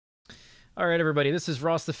All right, everybody, this is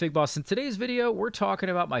Ross the Fig Boss. In today's video, we're talking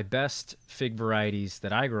about my best fig varieties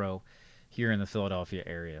that I grow here in the Philadelphia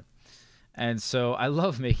area. And so I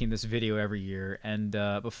love making this video every year. And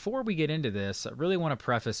before we get into this, I really want to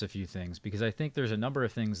preface a few things because I think there's a number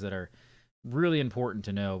of things that are really important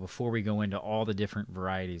to know before we go into all the different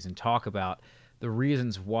varieties and talk about the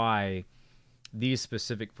reasons why these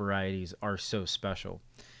specific varieties are so special.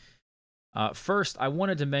 First, I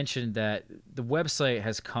wanted to mention that the website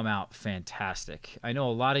has come out fantastic. I know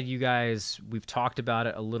a lot of you guys, we've talked about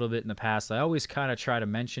it a little bit in the past. I always kind of try to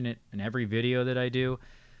mention it in every video that I do.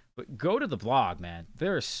 But go to the blog, man.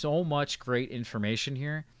 There is so much great information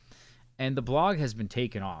here. And the blog has been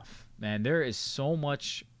taken off. Man, there is so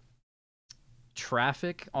much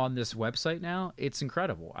traffic on this website now. It's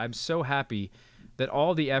incredible. I'm so happy that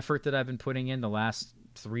all the effort that I've been putting in the last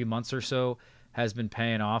 3 months or so has been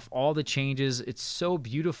paying off. All the changes, it's so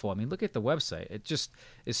beautiful. I mean, look at the website. It just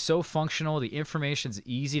is so functional. The information's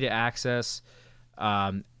easy to access.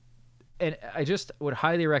 And I just would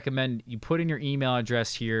highly recommend you put in your email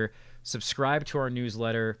address here, subscribe to our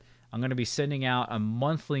newsletter. I'm going to be sending out a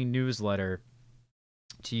monthly newsletter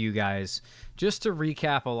to you guys just to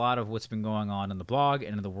recap a lot of what's been going on in the blog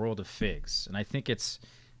and in the world of figs. And I think it's,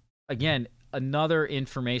 again, another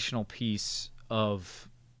informational piece of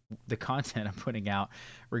the content I'm putting out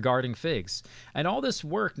regarding figs. And all this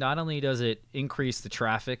work, not only does it increase the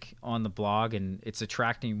traffic on the blog and it's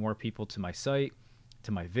attracting more people to my site,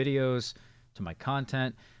 to my videos, to my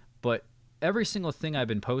content, but every single thing I've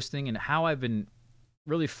been posting and how I've been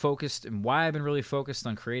really focused and why I've been really focused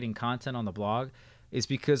on creating content on the blog is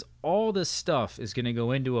because all this stuff is going to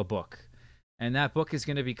go into a book. And that book is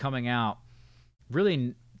going to be coming out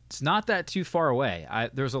really, it's not that too far away.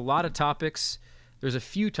 There's a lot of topics. There's a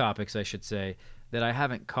few topics, I should say, that I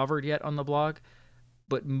haven't covered yet on the blog,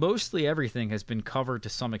 but mostly everything has been covered to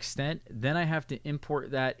some extent. Then I have to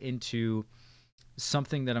import that into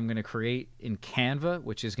something that I'm going to create in Canva,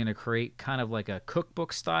 which is going to create kind of like a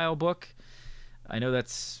cookbook style book. I know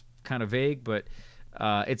that's kind of vague, but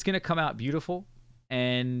it's going to come out beautiful.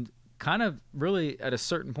 And kind of really at a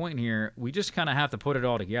certain point here, we just kind of have to put it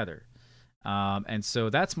all together. And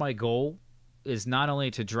so that's my goal, is not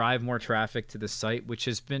only to drive more traffic to the site, which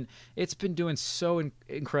has been, it's been doing so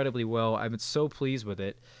incredibly well. I've been so pleased with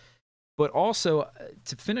it, but also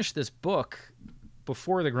to finish this book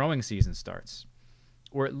before the growing season starts,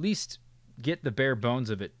 or at least get the bare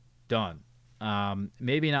bones of it done.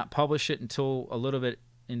 Maybe not publish it until a little bit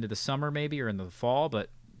into the summer, maybe, or in the fall,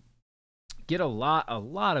 but get a lot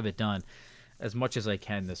of it done as much as I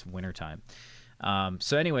can this wintertime.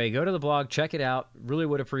 So anyway, go to the blog, check it out. Really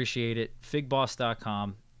would appreciate it.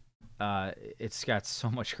 Figboss.com. It's got so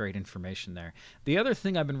much great information there. The other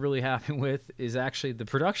thing I've been really happy with is actually the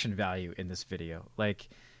production value in this video. Like,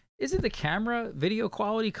 isn't the camera video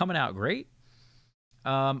quality coming out great?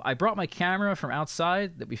 I brought my camera from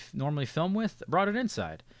outside that we normally film with, brought it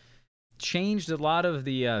inside. Changed a lot of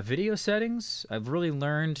the video settings. I've really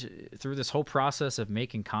learned through this whole process of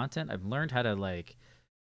making content. I've learned how to like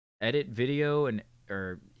edit video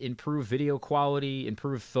or improve video quality,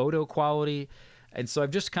 improve photo quality. And so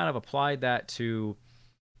I've just kind of applied that to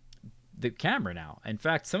the camera now. In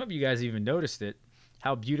fact, some of you guys even noticed it,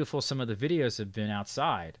 how beautiful some of the videos have been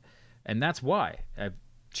outside. And that's why I've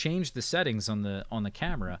changed the settings on the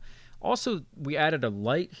camera. Also, we added a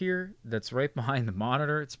light here that's right behind the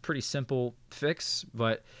monitor. It's a pretty simple fix,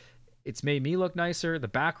 but it's made me look nicer. The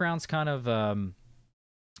background's kind of,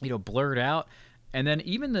 blurred out. And then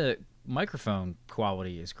even the microphone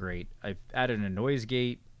quality is great. I've added a noise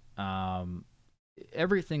gate.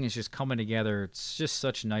 Everything is just coming together. It's just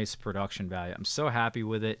such nice production value. I'm so happy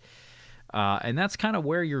with it. And that's kind of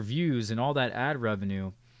where your views and all that ad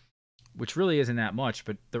revenue, which really isn't that much,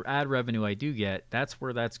 but the ad revenue I do get, that's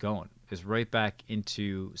where that's going, is right back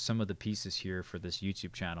into some of the pieces here for this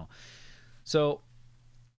YouTube channel. So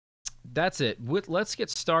that's it. Let's get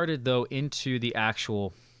started, though, into the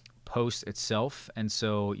actual post itself. And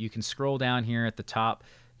so you can scroll down here at the top.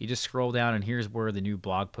 You just scroll down, and here's where the new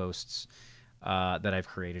blog posts that I've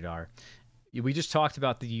created are. We just talked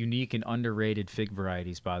about the unique and underrated fig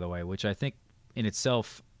varieties, by the way, which I think in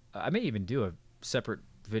itself, I may even do a separate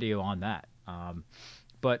video on that.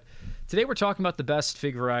 But today we're talking about the best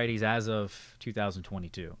fig varieties as of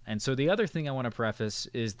 2022. And so the other thing I want to preface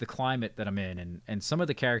is the climate that I'm in and some of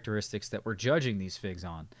the characteristics that we're judging these figs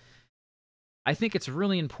on. I think it's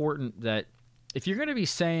really important that if you're going to be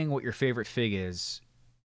saying what your favorite fig is,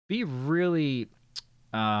 be really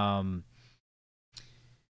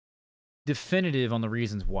definitive on the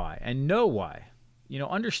reasons why and know why.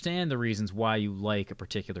 understand the reasons why you like a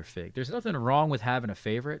particular fig. There's nothing wrong with having a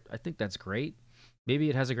favorite. I think that's great. Maybe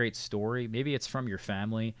it has a great story. Maybe it's from your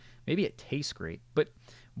family. Maybe it tastes great. But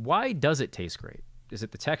why does it taste great? Is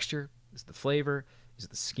it the texture? Is it the flavor? Is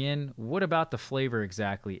it the skin? What about the flavor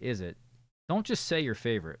exactly is it? Don't just say your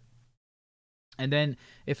favorite. And then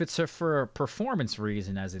if it's for a performance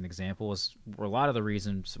reason, as an example, is a lot of the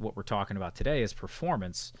reasons what we're talking about today is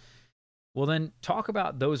performance. Well, then talk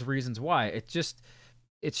about those reasons why. It just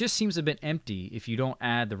seems a bit empty if you don't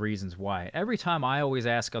add the reasons why. Every time I always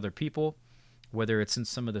ask other people, whether it's in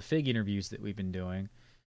some of the fig interviews that we've been doing,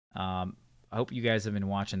 I hope you guys have been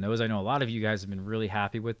watching those. I know a lot of you guys have been really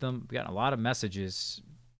happy with them. We've gotten a lot of messages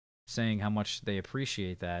saying how much they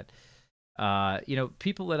appreciate that.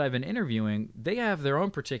 People that I've been interviewing, they have their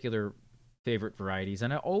own particular favorite varieties,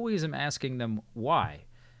 and I always am asking them why.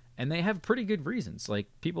 And they have pretty good reasons. Like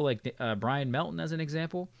people like Brian Melton, as an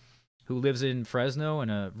example, who lives in Fresno in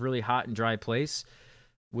a really hot and dry place,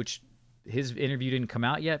 which his interview didn't come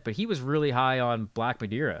out yet, but he was really high on Black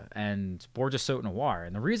Madeira and Bordeaux Saut Noir.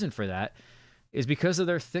 And the reason for that is because of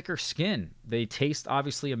their thicker skin. They taste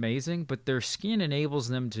obviously amazing, but their skin enables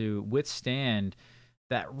them to withstand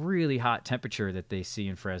that really hot temperature that they see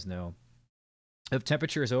in Fresno. If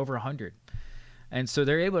temperature is over 100. And so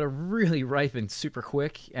they're able to really ripen super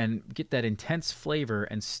quick and get that intense flavor,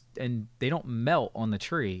 and they don't melt on the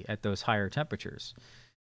tree at those higher temperatures.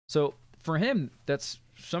 So for him, that's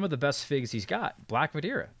some of the best figs he's got, Black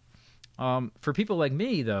Madeira. For people like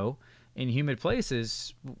me, though, in humid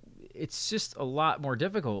places, it's just a lot more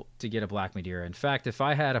difficult to get a Black Madeira. In fact, if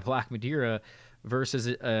I had a Black Madeira versus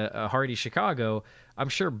a Hardy Chicago, I'm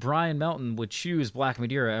sure Brian Melton would choose Black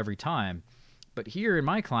Madeira every time. But here in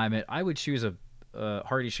my climate, I would choose a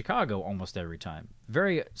Hardy Chicago almost every time.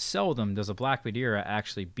 Very seldom does a Black Madeira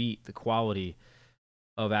actually beat the quality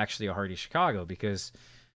of actually a Hardy Chicago, because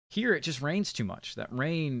here it just rains too much. That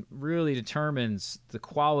rain really determines the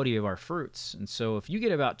quality of our fruits. And so if you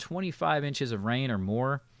get about 25 inches of rain or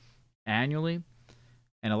more annually,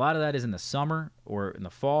 and a lot of that is in the summer or in the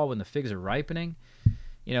fall when the figs are ripening,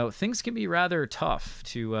 things can be rather tough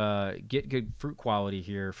to get good fruit quality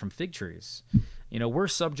here from fig trees. We're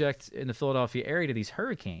subject in the Philadelphia area to these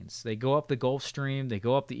hurricanes. They go up the Gulf Stream, they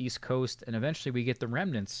go up the East Coast, and eventually we get the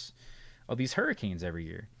remnants of these hurricanes every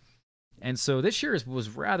year. And so this year was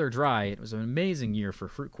rather dry. It was an amazing year for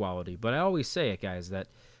fruit quality. But I always say it, guys, that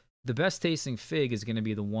the best tasting fig is going to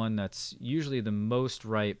be the one that's usually the most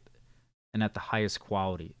ripe and at the highest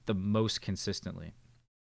quality, the most consistently.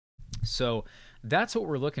 So that's what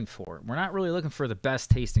we're looking for. We're not really looking for the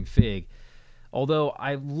best tasting fig, although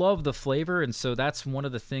I love the flavor, and so that's one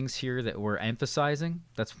of the things here that we're emphasizing.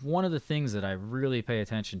 That's one of the things that I really pay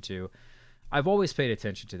attention to. I've always paid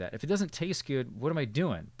attention to that. If it doesn't taste good, what am I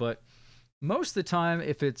doing? But most of the time,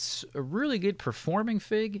 if it's a really good performing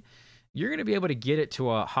fig, you're going to be able to get it to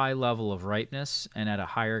a high level of ripeness and at a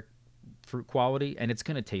higher fruit quality, and it's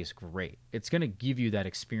going to taste great. It's going to give you that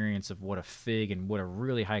experience of what a fig and what a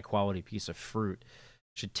really high quality piece of fruit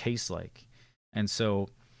should taste like. And so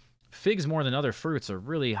figs, more than other fruits, are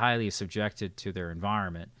really highly subjected to their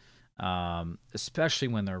environment, especially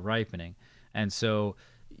when they're ripening. And so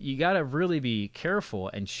you got to really be careful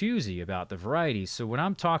and choosy about the varieties. So when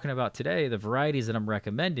I'm talking about today, the varieties that I'm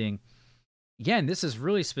recommending, again, this is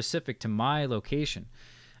really specific to my location.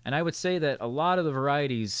 And I would say that a lot of the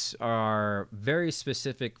varieties are very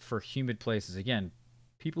specific for humid places. Again,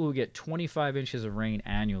 people who get 25 inches of rain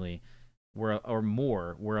annually or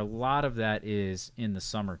more, where a lot of that is in the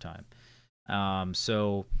summertime.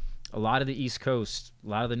 So a lot of the East Coast, a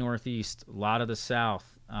lot of the Northeast, a lot of the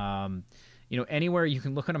South, anywhere you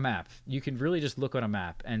can look on a map, you can really just look on a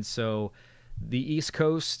map. And so the East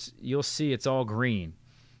Coast, you'll see it's all green.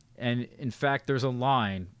 And in fact, there's a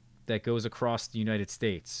line that goes across the United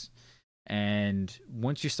States. And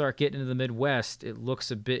once you start getting into the Midwest, it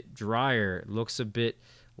looks a bit drier. It looks a bit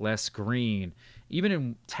less green. Even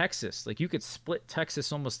in Texas, like you could split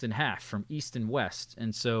Texas almost in half from east and west.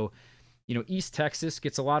 And so, East Texas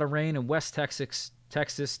gets a lot of rain, and West Texas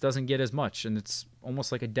doesn't get as much, and it's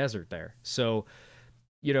almost like a desert there. So,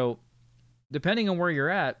 depending on where you're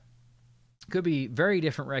at, could be very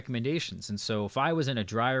different recommendations. And so if I was in a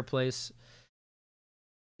drier place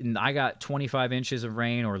and I got 25 inches of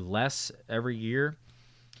rain or less every year,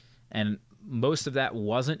 and most of that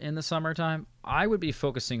wasn't in the summertime, I would be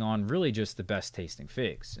focusing on really just the best tasting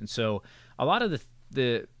figs. And so a lot of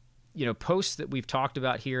the posts that we've talked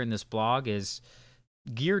about here in this blog is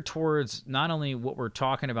geared towards not only what we're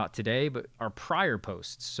talking about today, but our prior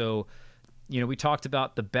posts. So, we talked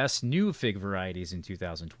about the best new fig varieties in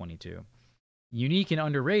 2022, unique and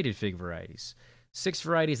underrated fig varieties, 6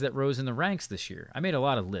 varieties that rose in the ranks this year. I made a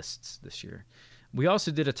lot of lists this year. We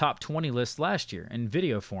also did a top 20 list last year in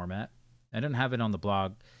video format. I didn't have it on the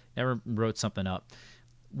blog. Never wrote something up.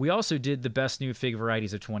 We also did the best new fig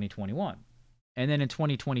varieties of 2021. And then in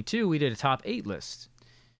 2022, we did a top 8 list.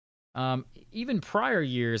 Even prior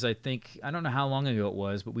years, I don't know how long ago it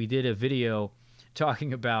was, but we did a video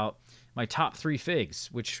talking about my top 3 figs,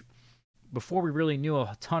 which before we really knew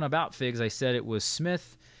a ton about figs, I said it was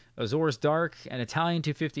Smith, Azores Dark, and Italian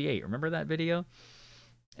 258. Remember that video?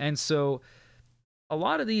 And so a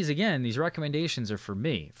lot of these, again, these recommendations are for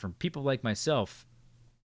me, from people like myself.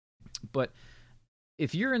 But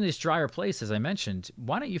if you're in this drier place, as I mentioned,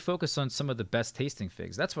 why don't you focus on some of the best tasting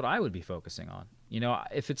figs? That's what I would be focusing on. You know,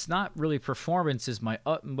 if it's not really performance is my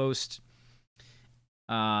utmost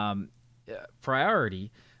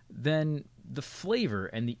priority, then the flavor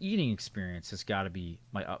and the eating experience has got to be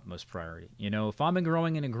my utmost priority. You know, if I'm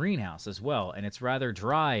growing in a greenhouse as well, and it's rather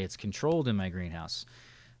dry, it's controlled in my greenhouse,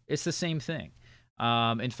 it's the same thing.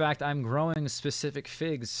 In fact, I'm growing specific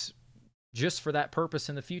figs just for that purpose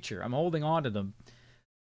in the future. I'm holding on to them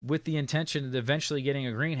with the intention of eventually getting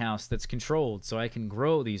a greenhouse that's controlled so I can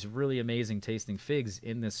grow these really amazing tasting figs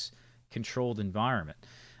in this controlled environment.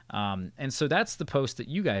 And so that's the post that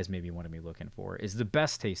you guys maybe want to be looking for, is the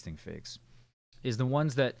best tasting figs, is the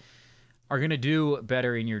ones that are going to do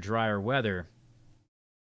better in your drier weather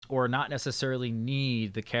or not necessarily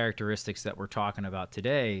need the characteristics that we're talking about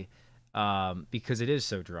today because it is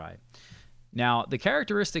so dry. Now, the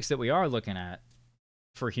characteristics that we are looking at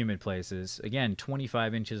for humid places, again,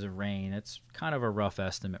 25 inches of rain, it's kind of a rough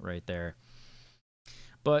estimate right there.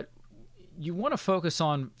 But you want to focus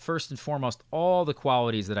on, first and foremost, all the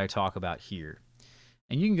qualities that I talk about here.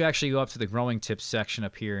 And you can actually go up to the growing tips section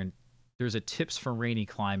up here, and there's a tips for rainy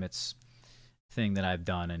climates thing that I've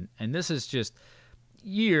done. And this is just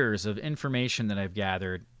years of information that I've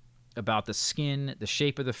gathered about the skin, the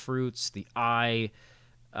shape of the fruits, the eye.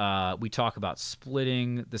 We talk about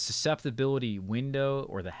splitting, the susceptibility window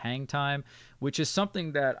or the hang time, which is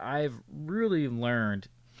something that I've really learned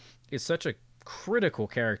is such a critical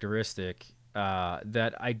characteristic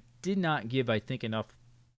that I did not give, I think, enough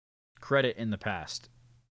credit in the past.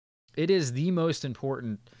 It is the most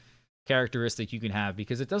important characteristic you can have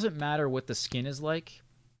because it doesn't matter what the skin is like.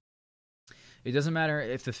 It doesn't matter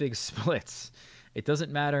if the fig splits. It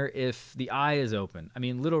doesn't matter if the eye is open. I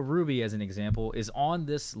mean, Little Ruby, as an example, is on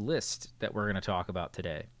this list that we're going to talk about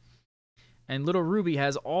today. And Little Ruby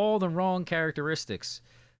has all the wrong characteristics,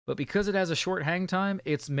 but because it has a short hang time,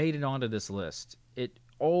 it's made it onto this list. It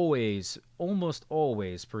always, almost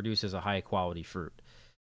always, produces a high-quality fruit.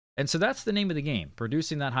 And so that's the name of the game,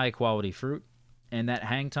 producing that high-quality fruit and that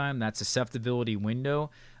hang time, that susceptibility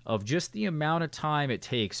window of just the amount of time it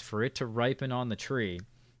takes for it to ripen on the tree.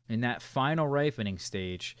 In that final ripening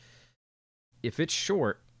stage, if it's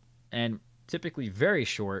short, and typically very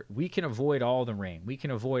short, we can avoid all the rain. We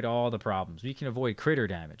can avoid all the problems. We can avoid critter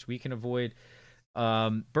damage. We can avoid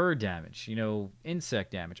bird damage, you know,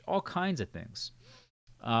 insect damage, all kinds of things.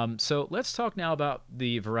 So let's talk now about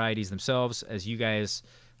the varieties themselves. As you guys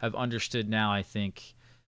have understood now, I think,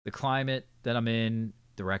 the climate that I'm in,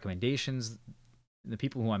 the recommendations, the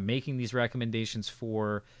people who I'm making these recommendations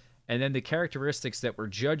for, and then the characteristics that we're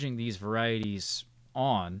judging these varieties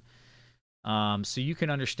on, so you can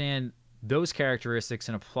understand those characteristics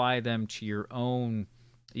and apply them to your own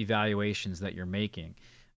evaluations that you're making.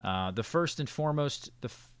 The first and foremost,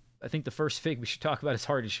 I think the first fig we should talk about is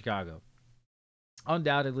Hardy Chicago.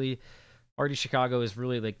 Undoubtedly, Hardy Chicago is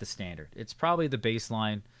really like the standard. It's probably the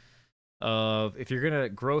baseline of, if you're going to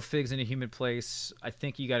grow figs in a humid place, I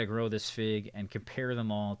think you got to grow this fig and compare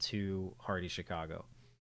them all to Hardy Chicago.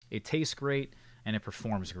 It tastes great and it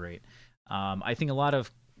performs great. I think a lot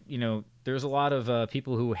of, there's a lot of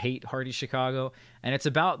people who hate Hardy Chicago, and it's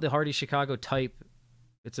about the Hardy Chicago type.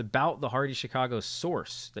 It's about the Hardy Chicago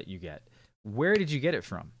source that you get. Where did you get it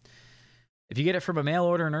from? If you get it from a mail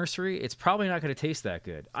order nursery, it's probably not going to taste that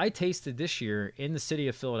good. I tasted this year in the city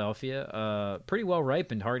of Philadelphia, pretty well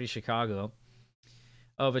ripened Hardy Chicago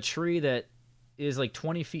of a tree that is like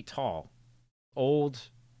 20 feet tall, old.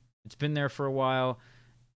 It's been there for a while.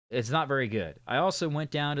 It's not very good. I also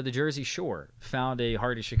went down to the Jersey Shore, found a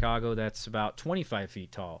Hardy Chicago that's about 25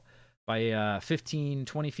 feet tall by 15,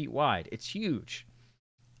 20 feet wide. It's huge.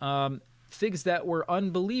 Figs that were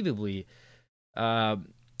unbelievably at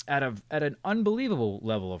an unbelievable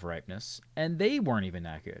level of ripeness, and they weren't even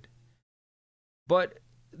that good. But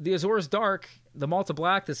the Azores Dark, the Malta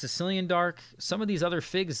Black, the Sicilian Dark, some of these other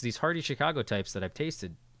figs, these Hardy Chicago types that I've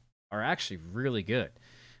tasted, are actually really good.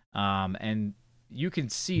 And you can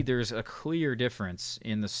see there's a clear difference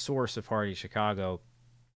in the source of Hardy Chicago.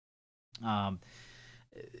 Um,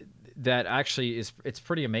 that actually it's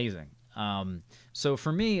pretty amazing. So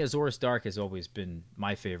for me, Azores Dark has always been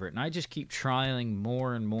my favorite, and I just keep trying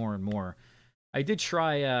more and more and more. I did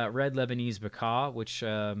try Red Lebanese Bacca, which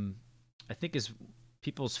I think is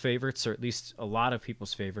people's favorites, or at least a lot of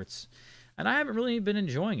people's favorites, and I haven't really been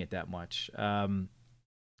enjoying it that much.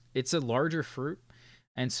 It's a larger fruit,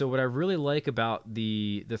 and so what I really like about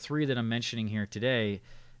the three that I'm mentioning here today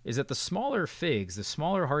is that the smaller figs, the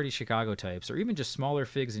smaller Hardy Chicago types, or even just smaller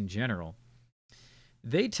figs in general,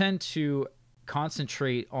 they tend to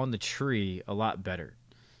concentrate on the tree a lot better.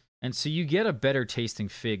 And so you get a better tasting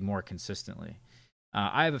fig more consistently.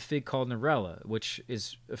 I have a fig called Norella, which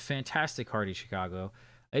is a fantastic Hardy Chicago.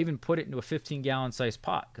 I even put it into a 15-gallon size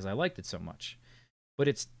pot because I liked it so much. But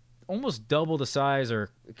it's almost double the size, or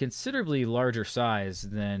considerably larger size,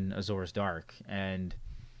 than Azores Dark. And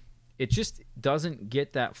it just doesn't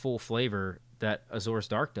get that full flavor that Azores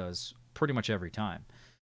Dark does pretty much every time.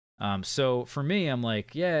 So for me, I'm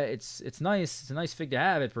like, yeah, it's nice. It's a nice fig to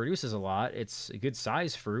have. It produces a lot. It's a good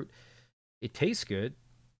size fruit. It tastes good.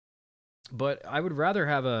 But I would rather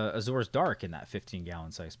have a Azores Dark in that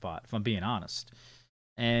 15-gallon size pot, if I'm being honest.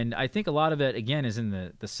 And I think a lot of it, again, is in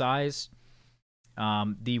the size.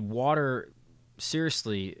 The water,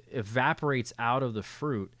 seriously, evaporates out of the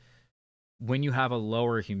fruit when you have a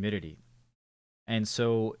lower humidity. And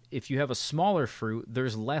so if you have a smaller fruit,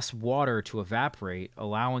 there's less water to evaporate,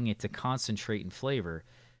 allowing it to concentrate in flavor.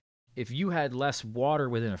 If you had less water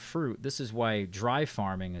within a fruit, this is why dry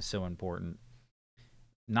farming is so important.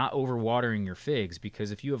 Not overwatering your figs,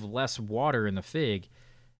 because if you have less water in the fig,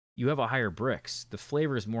 you have a higher Brix. The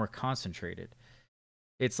flavor is more concentrated.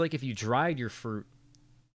 It's like if you dried your fruit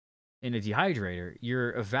in a dehydrator,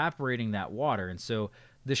 you're evaporating that water. And so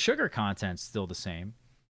the sugar content's still the same,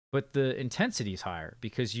 but the intensity is higher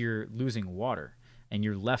because you're losing water and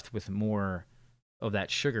you're left with more of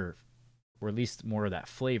that sugar, or at least more of that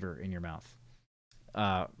flavor in your mouth,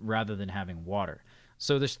 rather than having water.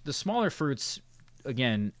 So the smaller fruits,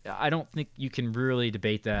 again, I don't think you can really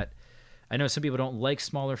debate that. I know some people don't like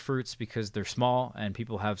smaller fruits because they're small, and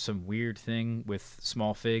people have some weird thing with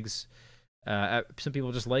small figs. Some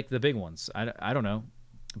people just like the big ones. I don't know.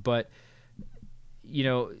 But, you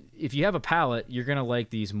know, if you have a palate, you're going to like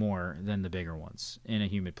these more than the bigger ones in a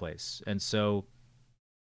humid place. And so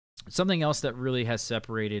something else that really has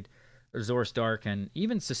separated Azores Dark and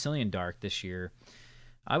even Sicilian Dark this year,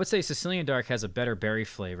 I would say Sicilian Dark has a better berry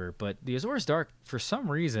flavor, but the Azores Dark, for some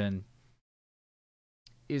reason,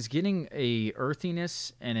 is getting a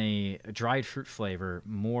earthiness and a dried fruit flavor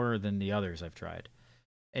more than the others I've tried.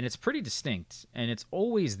 And it's pretty distinct, and it's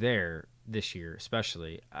always there this year,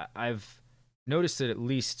 especially. I've noticed it at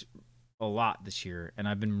least a lot this year, and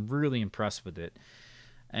I've been really impressed with it.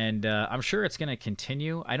 And I'm sure it's going to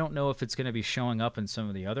continue. I don't know if it's going to be showing up in some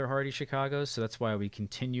of the other Hardy Chicagos, so that's why we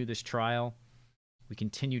continue this trial. We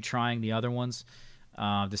continue trying the other ones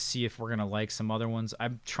to see if we're going to like some other ones.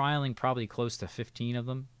 I'm trialing probably close to 15 of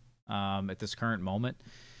them at this current moment.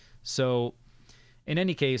 So in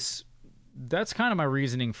any case, that's kind of my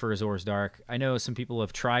reasoning for Azores Dark. I know some people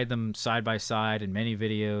have tried them side by side in many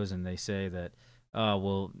videos, and they say that,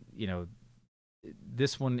 well, you know,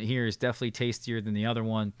 this one here is definitely tastier than the other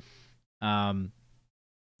one. And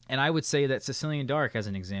I would say that Sicilian Dark, as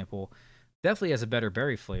an example, definitely has a better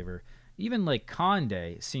berry flavor. Even like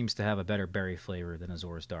Conde seems to have a better berry flavor than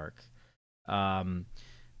Azores Dark.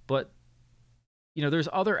 But, you know, there's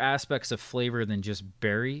other aspects of flavor than just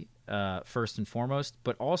berry, first and foremost,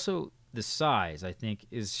 but also the size, I think,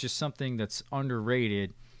 is just something that's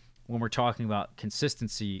underrated when we're talking about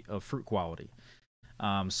consistency of fruit quality.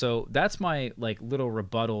 So that's my like little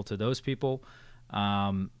rebuttal to those people.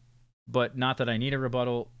 But not that I need a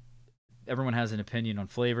rebuttal. Everyone has an opinion on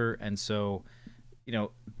flavor, and so, you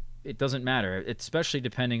know, it doesn't matter. It's especially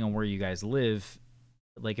depending on where you guys live.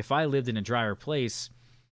 Like if I lived in a drier place,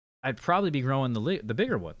 I'd probably be growing the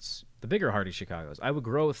bigger ones, the bigger Hardy Chicagos. I would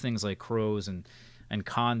grow things like Crows and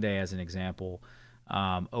Conde, as an example,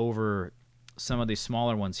 over some of these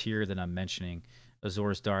smaller ones here that I'm mentioning: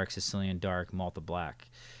 Azores Dark, Sicilian Dark, Malta Black.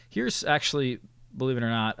 Here's actually, believe it or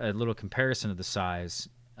not, a little comparison of the size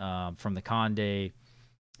from the Conde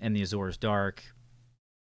and the Azores Dark.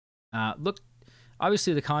 Look,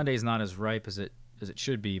 obviously the Conde is not as ripe as it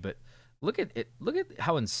should be, but look at it. Look at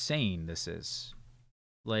how insane this is.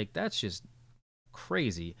 Like, that's just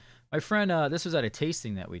crazy. My friend, this was at a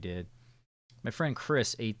tasting that we did. My friend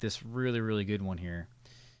Chris ate this really, really good one here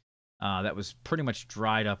that was pretty much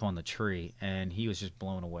dried up on the tree, and he was just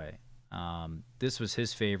blown away. This was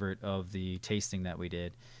his favorite of the tasting that we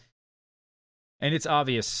did. And it's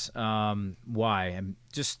obvious why. I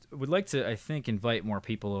just would like to, I think, invite more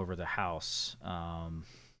people over the house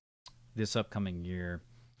this upcoming year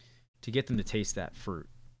to get them to taste that fruit,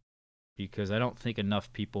 because I don't think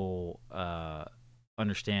enough people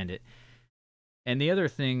understand it. And the other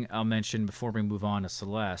thing I'll mention before we move on to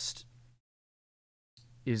Celeste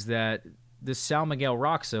is that this San Miguel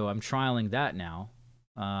Roxo, I'm trialing that now.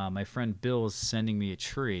 My friend Bill is sending me a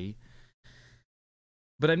tree,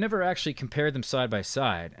 but I've never actually compared them side by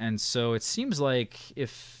side. And so it seems like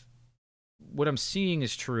if what I'm seeing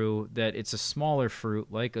is true, that it's a smaller fruit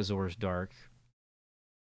like Azores Dark.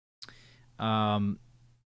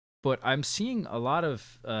 But I'm seeing a lot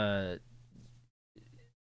of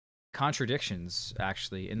contradictions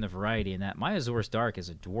actually in the variety, in that my Azores Dark is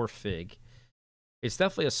a dwarf fig. It's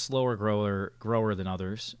definitely a slower grower than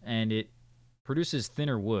others, and it produces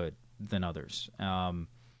thinner wood than others.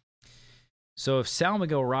 So if San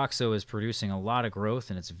Miguel Roxo is producing a lot of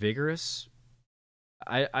growth and it's vigorous,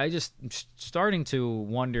 I just starting to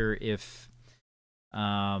wonder if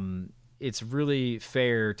it's really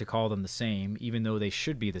fair to call them the same, even though they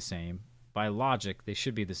should be the same. By logic, they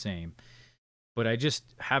should be the same. But I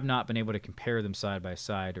just have not been able to compare them side by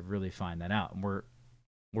side to really find that out. And we're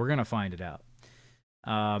going to find it out.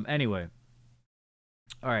 Anyway.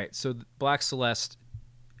 All right, so Black Celeste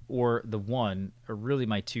or the One are really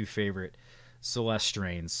my two favorite Celeste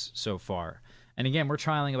strains so far. And again, we're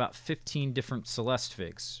trialing about 15 different Celeste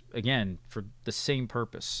figs, again, for the same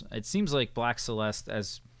purpose. It seems like Black Celeste,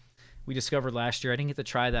 as we discovered last year, I didn't get to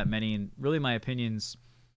try that many, and really my opinions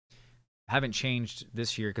haven't changed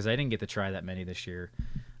this year because I didn't get to try that many this year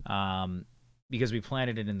because we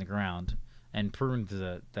planted it in the ground and pruned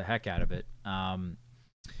the heck out of it.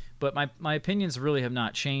 But my opinions really have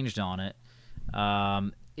not changed on it.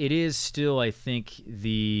 It is still, I think,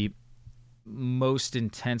 the most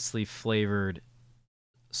intensely flavored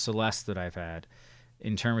Celeste that I've had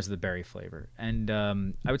in terms of the berry flavor. And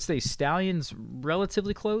I would say Stallion's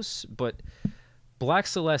relatively close, but Black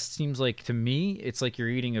Celeste seems like, to me, it's like you're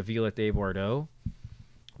eating a Violet de Bordeaux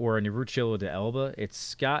or a Neruccio de Elba.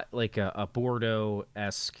 It's got like a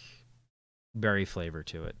Bordeaux-esque berry flavor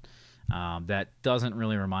to it. That doesn't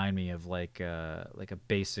really remind me of like a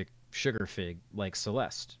basic sugar fig like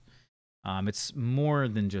Celeste. It's more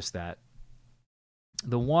than just that.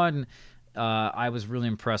 The one I was really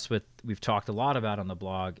impressed with, we've talked a lot about on the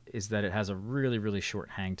blog, is that it has a really, really short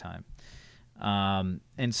hang time.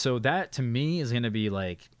 And so that, to me, is going to be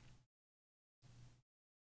like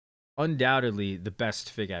undoubtedly the best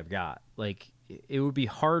fig I've got. Like, it would be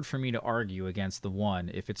hard for me to argue against the One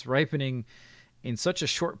if it's ripening in such a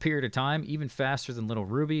short period of time, even faster than Little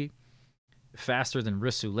Ruby, faster than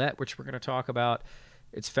Rissoulette, which we're going to talk about.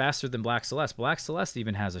 It's faster than Black Celeste. Black Celeste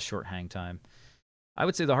even has a short hang time. I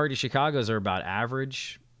would say the Hardy Chicagos are about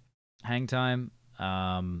average hang time,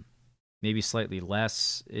 maybe slightly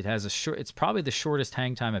less. It has a short. It's probably the shortest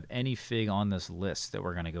hang time of any fig on this list that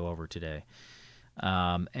we're going to go over today.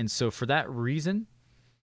 And so for that reason,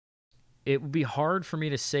 it would be hard for me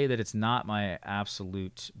to say that it's not my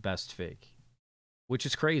absolute best fig, which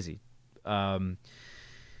is crazy.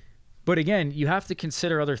 But again, you have to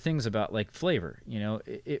consider other things about like flavor. You know,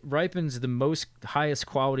 it ripens the most highest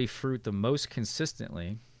quality fruit the most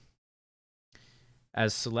consistently,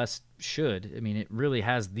 as Celeste should. I mean, it really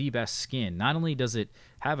has the best skin. Not only does it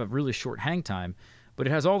have a really short hang time, but it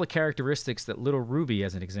has all the characteristics that Little Ruby,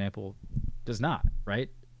 as an example, does not, right?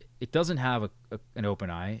 It doesn't have an open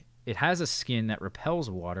eye. It has a skin that repels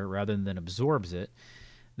water rather than absorbs it.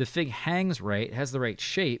 The fig hangs right. It has the right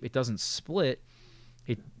shape. It doesn't split.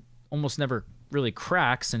 It almost never really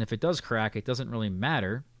cracks, and if it does crack, it doesn't really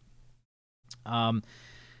matter.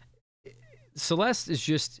 Celeste is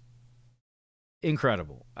just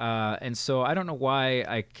incredible. And so I don't know why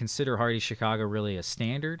I consider Hardy Chicago really a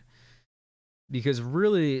standard, because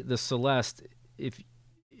really the Celeste, if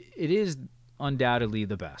it is undoubtedly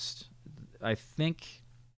the best. I think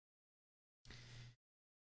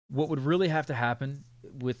what would really have to happen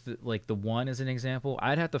with like the One as an example,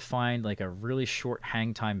 I'd have to find like a really short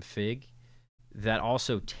hang time fig that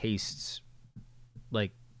also tastes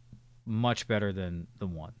like much better than the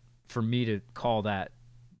One for me to call that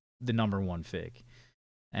the number one fig.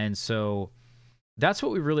 And so that's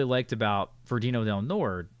what we really liked about Verdino del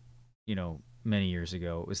Nord, you know, many years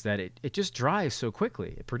ago, was that it just dries so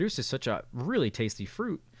quickly. It produces such a really tasty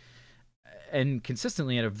fruit and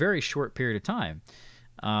consistently at a very short period of time.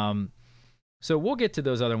 So we'll get to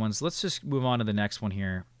those other ones. Let's just move on to the next one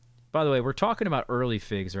here. By the way, we're talking about early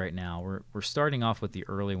figs right now. We're starting off with the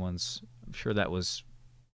early ones. I'm sure that was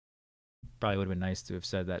Probably would have been nice to have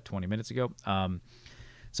said that 20 minutes ago.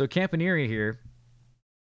 So Campaniere here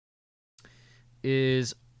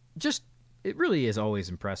is just, it really is always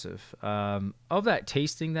impressive. Of that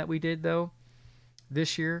tasting that we did, though,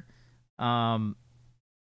 this year, and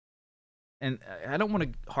I don't want to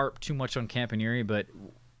harp too much on Campaniere, but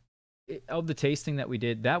of the tasting that we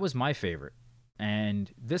did, that was my favorite. And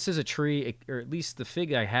this is a tree, or at least the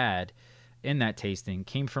fig I had in that tasting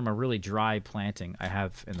came from a really dry planting I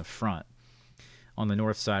have in the front on the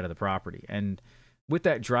north side of the property. And with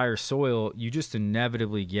that drier soil, you just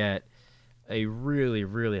inevitably get a really,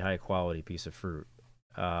 really high quality piece of fruit.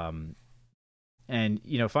 And,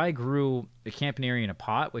 you know, if I grew a Campaniere in a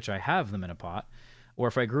pot, which I have them in a pot, or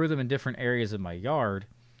if I grew them in different areas of my yard,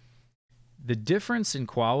 the difference in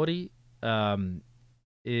quality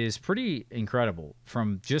is pretty incredible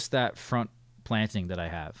from just that front planting that I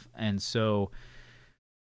have. And so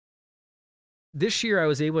this year I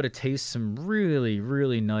was able to taste some really,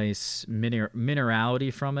 really nice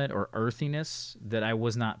minerality from it, or earthiness, that I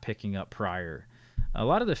was not picking up prior. A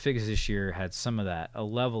lot of the figs this year had some of that, a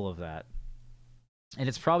level of that. And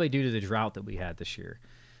it's probably due to the drought that we had this year.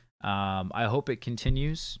 I hope it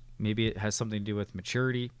continues. Maybe it has something to do with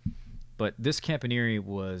maturity. But this Campaniere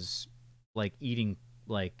was like eating,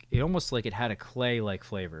 like, it almost like it had a clay-like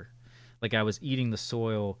flavor. Like I was eating the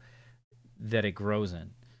soil that it grows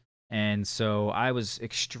in. And so I was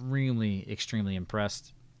extremely, extremely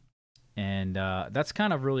impressed. And that's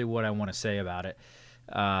kind of really what I want to say about it.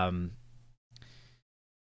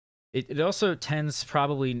 It also tends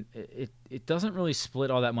probably, it doesn't really split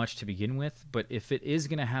all that much to begin with, but if it is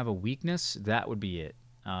going to have a weakness, that would be it.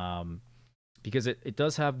 Because it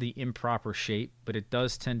does have the improper shape, but it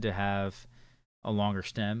does tend to have a longer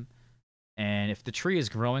stem. And if the tree is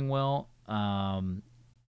growing well, and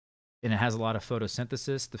it has a lot of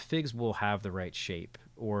photosynthesis, the figs will have the right shape,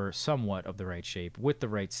 or somewhat of the right shape, with the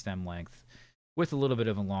right stem length, with a little bit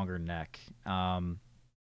of a longer neck.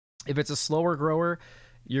 If it's a slower grower,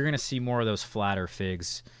 you're going to see more of those flatter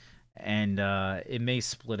figs, and it may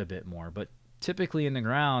split a bit more. But typically in the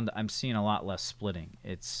ground, I'm seeing a lot less splitting.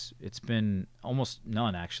 It's been almost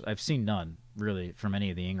none, actually. I've seen none, really, from any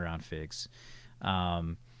of the in-ground figs. But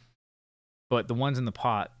the ones in the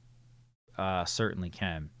pot certainly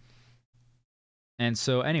can. And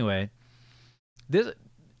so anyway,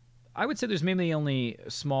 I would say there's maybe only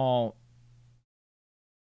a small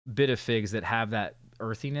bit of figs that have that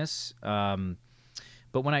earthiness.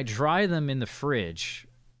 But when I dry them in the fridge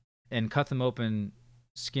and cut them open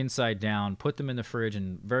skin side down, put them in the fridge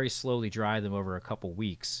and very slowly dry them over a couple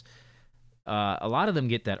weeks, a lot of them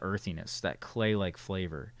get that earthiness, that clay-like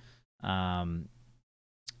flavor.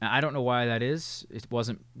 I don't know why that is. It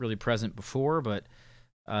wasn't really present before, but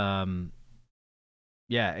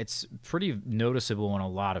yeah, it's pretty noticeable in a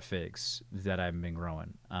lot of figs that I've been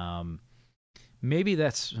growing. Maybe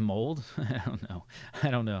that's mold. I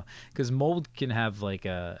don't know. Because mold can have like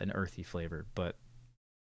an earthy flavor. But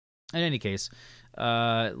in any case,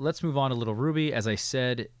 let's move on to Little Ruby. As I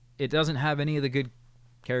said, it doesn't have any of the good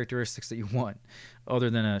characteristics that you want, other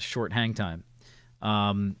than a short hang time.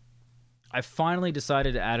 I finally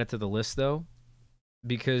decided to add it to the list, though,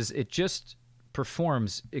 because it just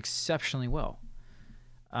performs exceptionally well.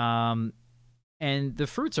 And the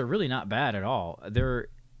fruits are really not bad at all. They're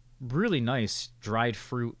really nice dried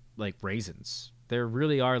fruit, like raisins. There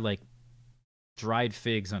really are like dried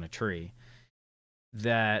figs on a tree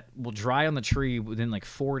that will dry on the tree within like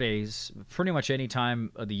 4 days, pretty much any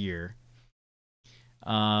time of the year.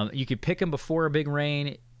 You could pick them before a big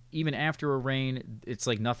rain. Even after a rain, it's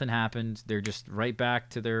like nothing happened. They're just right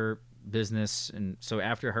back to their business. And so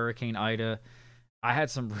after Hurricane Ida, I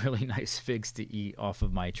had some really nice figs to eat off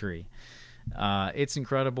of my tree. It's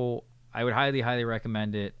incredible. I would highly, highly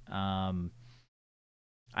recommend it. I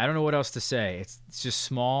don't know what else to say. It's just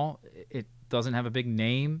small. It doesn't have a big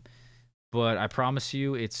name, but I promise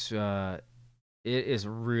you, it is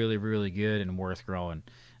really, really good and worth growing.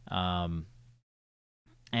 And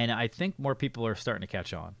I think more people are starting to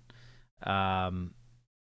catch on.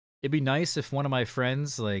 It'd be nice if one of my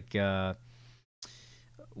friends, like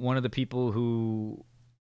one of the people who,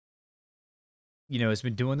 you know, has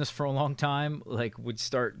been doing this for a long time, like would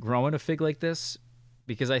start growing a fig like this,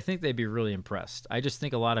 because I think they'd be really impressed. I just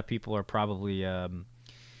think a lot of people are probably, I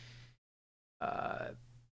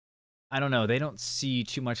don't know, they don't see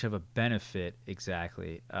too much of a benefit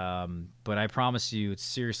exactly. But I promise you, it's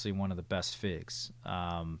seriously one of the best figs,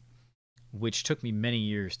 which took me many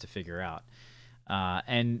years to figure out.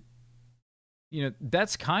 And you know,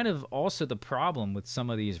 that's kind of also the problem with some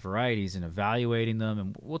of these varieties and evaluating them,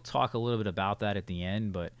 and we'll talk a little bit about that at the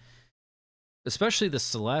end. But especially the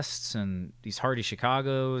Celestes and these Hardy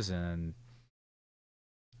Chicagos and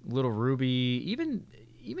Little Ruby, even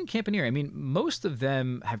Campanier. I mean, most of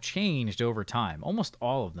them have changed over time. Almost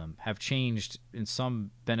all of them have changed in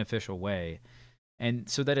some beneficial way, and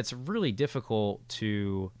so that it's really difficult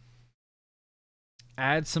to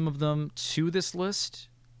add some of them to this list,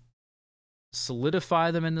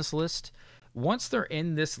 solidify them in this list. Once they're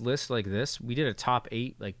in this list like this, we did a top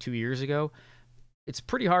 8 like 2 years ago. It's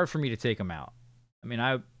pretty hard for me to take them out. I mean,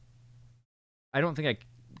 I don't think I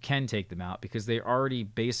can take them out because they already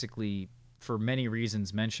basically, for many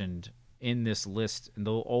reasons mentioned in this list, and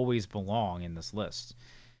they'll always belong in this list.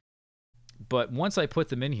 But once I put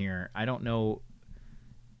them in here, I don't know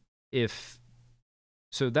if,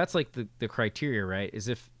 so that's like the criteria, right? Is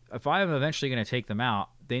if I'm eventually going to take them out,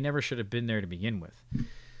 they never should have been there to begin with.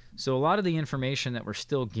 So a lot of the information that we're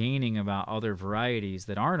still gaining about other varieties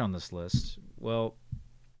that aren't on this list, well,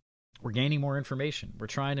 we're gaining more information. We're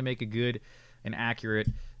trying to make a good and accurate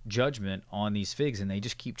judgment on these figs, and they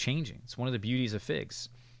just keep changing. It's one of the beauties of figs.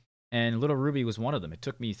 And Little Ruby was one of them. It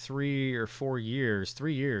took me 3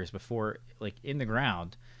 years before, like in the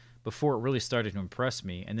ground, before it really started to impress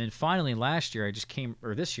me. And then finally this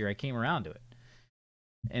year I came around to it.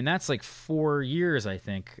 And that's like 4 years, I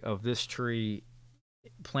think, of this tree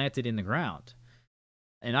planted in the ground.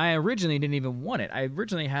 And I originally didn't even want it. I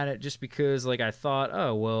originally had it just because, like, I thought,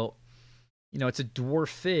 oh, well, you know, it's a dwarf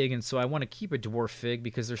fig, and so I want to keep a dwarf fig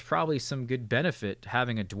because there's probably some good benefit to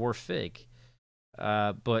having a dwarf fig.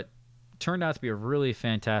 But turned out to be a really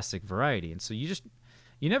fantastic variety. And so you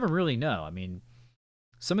never really know. I mean,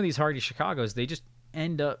 some of these Hardy Chicagos, they just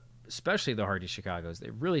end up, especially the Hardy Chicagos, they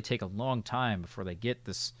really take a long time before they get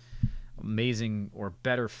this amazing or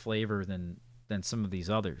better flavor than some of these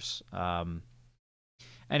others.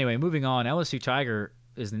 Anyway, moving on, LSU Tiger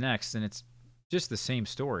is the next, and it's just the same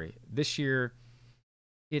story. This year,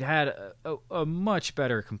 it had a much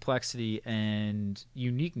better complexity and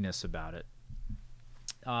uniqueness about it.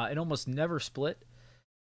 It almost never split.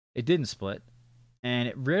 It didn't split, and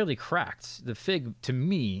it rarely cracked. The fig, to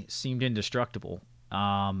me, seemed indestructible.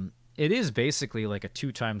 It is basically like a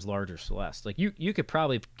 2 times larger Celeste. Like you could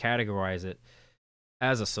probably categorize it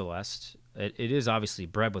as a Celeste. It is obviously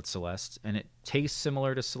bred with Celeste, and it tastes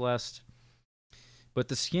similar to Celeste, but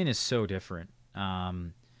the skin is so different.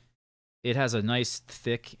 It has a nice,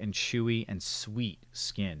 thick, and chewy and sweet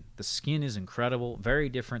skin. The skin is incredible, very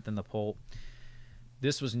different than the pulp.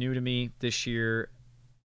 This was new to me this year.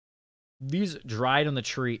 These dried on the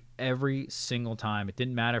tree every single time. It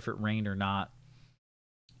didn't matter if it rained or not.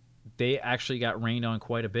 They actually got rained on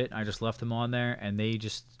quite a bit. I just left them on there, and they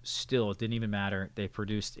just still, it didn't even matter. They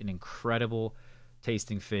produced an incredible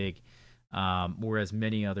tasting fig, whereas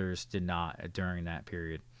many others did not during that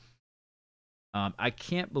period. I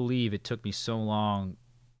can't believe it took me so long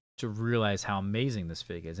to realize how amazing this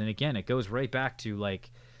fig is. And again, it goes right back to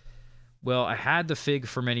like, well, I had the fig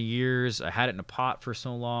for many years. I had it in a pot for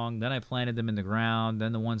so long. Then I planted them in the ground.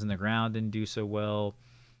 Then the ones in the ground didn't do so well.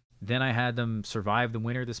 Then I had them survive the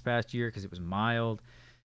winter this past year because it was mild,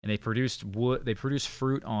 and they produced wood. They produced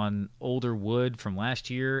fruit on older wood from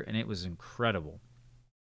last year, and it was incredible.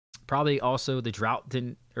 Probably also the drought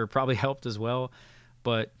probably helped as well,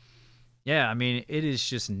 but yeah, I mean, it is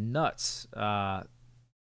just nuts how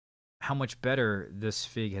much better this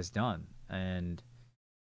fig has done, and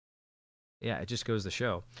yeah, it just goes to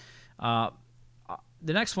show. The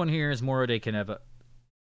next one here is Moro de Caneva.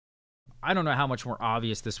 I don't know how much more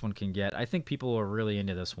obvious this one can get. I think people are really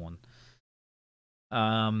into this one.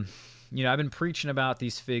 You know, I've been preaching about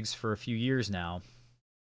these figs for a few years now,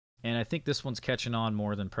 and I think this one's catching on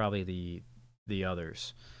more than probably the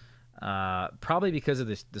others. Probably because of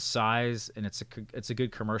the size, and it's a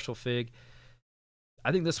good commercial fig.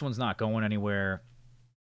 I think this one's not going anywhere.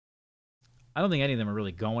 I don't think any of them are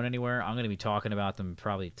really going anywhere. I'm going to be talking about them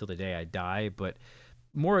probably till the day I die, but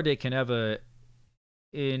Moro de Caneva,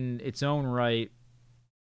 in its own right,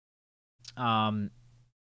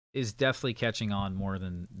 is definitely catching on more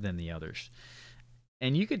than the others.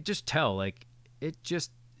 And you could just tell, like, it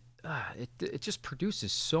just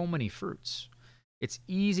produces so many fruits. It's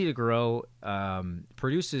easy to grow,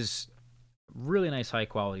 produces really nice high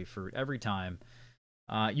quality fruit every time.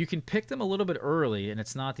 You can pick them a little bit early, and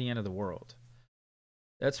it's not the end of the world.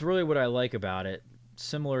 That's really what I like about it.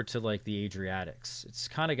 Similar to like the Adriatics, it's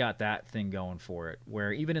kind of got that thing going for it,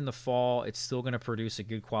 where even in the fall, it's still going to produce a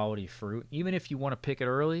good quality fruit. Even if you want to pick it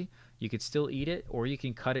early, you could still eat it, or you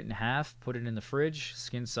can cut it in half, put it in the fridge,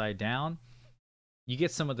 skin side down. You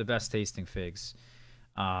get some of the best tasting figs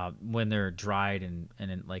when they're dried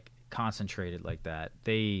and like concentrated like that.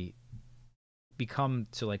 They become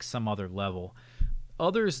to like some other level.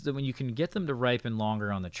 Others, that when you can get them to ripen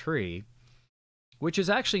longer on the tree, which is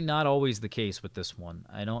actually not always the case with this one.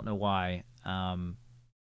 I don't know why.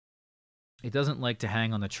 It doesn't like to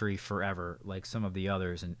hang on the tree forever like some of the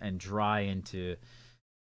others and dry into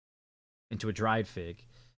a dried fig.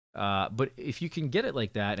 But if you can get it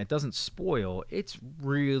like that and it doesn't spoil, it's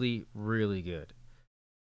really, really good.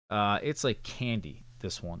 It's like candy,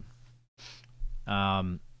 this one.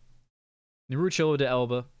 Neruccio de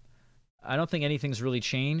Elba. I don't think anything's really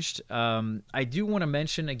changed. I do want to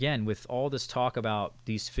mention, again, with all this talk about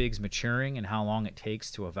these figs maturing and how long it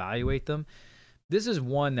takes to evaluate them, this is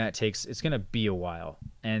one that it's going to be a while.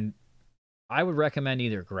 And I would recommend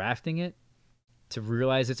either grafting it to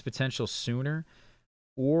realize its potential sooner,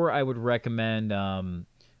 or I would recommend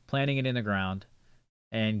planting it in the ground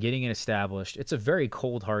and getting it established. It's a very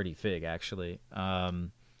cold hardy fig, actually.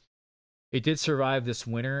 It did survive this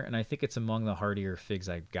winter, and I think it's among the hardier figs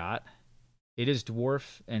I've got. It is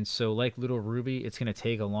dwarf, and so like Little Ruby, it's going to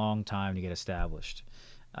take a long time to get established.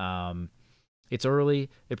 It's early.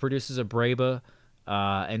 It produces a breba.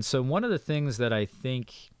 And so one of the things that I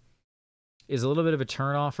think is a little bit of a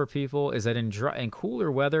turnoff for people is that in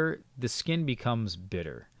cooler weather, the skin becomes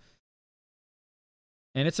bitter.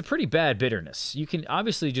 And it's a pretty bad bitterness. You can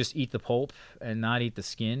obviously just eat the pulp and not eat the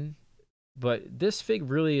skin, but this fig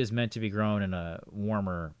really is meant to be grown in a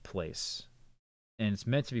warmer place. And it's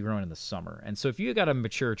meant to be grown in the summer. And so if you got a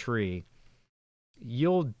mature tree,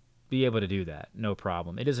 you'll be able to do that, no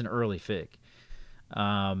problem. It is an early fig.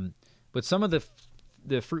 But some of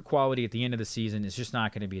the fruit quality at the end of the season is just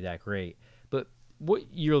not going to be that great. But what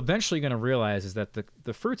you're eventually going to realize is that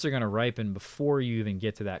the fruits are going to ripen before you even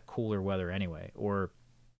get to that cooler weather anyway. Or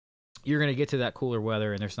you're going to get to that cooler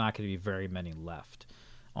weather and there's not going to be very many left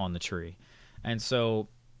on the tree. And so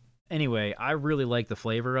anyway, I really like the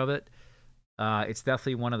flavor of it. It's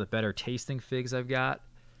definitely one of the better tasting figs I've got,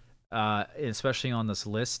 especially on this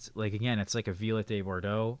list. Like, again, it's like a Violet de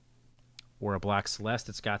Bordeaux or a Black Celeste.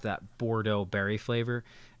 It's got that Bordeaux berry flavor,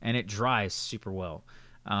 and it dries super well.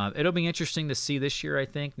 It'll be interesting to see this year, I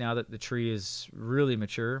think, now that the tree is really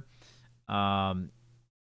mature, where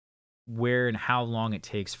and how long it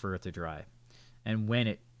takes for it to dry, and when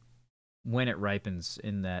it ripens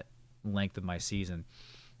in that length of my season.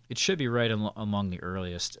 It should be right among the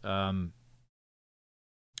earliest.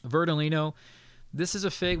 Verdolino, this is a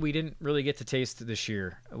fig we didn't really get to taste this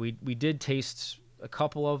year. We did taste a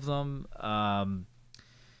couple of them.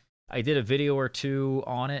 I did a video or two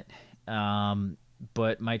on it,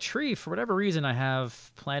 but my tree, for whatever reason, I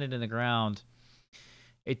have planted in the ground.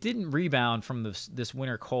 It didn't rebound from this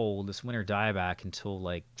winter cold, this winter dieback until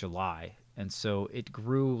like July, and so it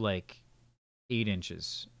grew like 8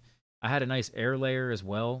 inches. I had a nice air layer as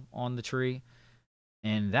well on the tree,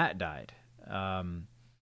 and that died.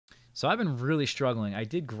 So I've been really struggling. I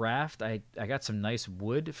did graft. I got some nice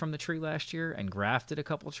wood from the tree last year and grafted a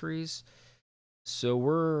couple trees. So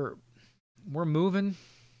we're moving.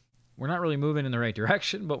 We're not really moving in the right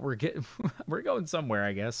direction, but we're going somewhere,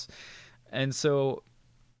 I guess. And so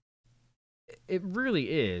it really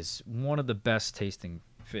is one of the best tasting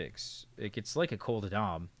figs. It's like a Col de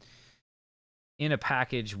Dame in a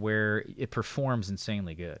package where it performs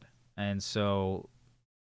insanely good. And so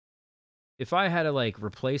if I had to like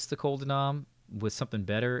replace the Col de Dame with something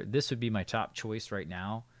better, this would be my top choice right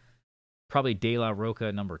now. Probably De La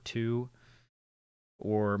Roca number 2,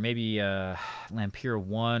 or maybe Lampire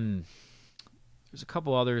 1. There's a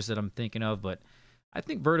couple others that I'm thinking of, but I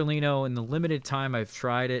think Verdolino, in the limited time I've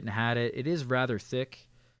tried it and had it, it is rather thick,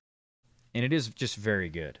 and it is just very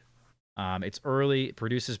good. It's early. It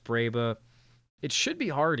produces breba. It should be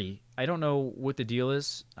hardy. I don't know what the deal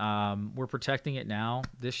is. We're protecting it now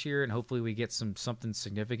this year, and hopefully we get something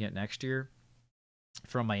significant next year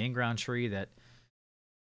from my in-ground tree that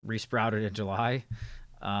resprouted in July.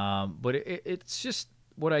 But it's just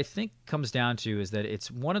what I think comes down to is that it's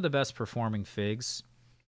one of the best performing figs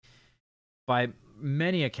by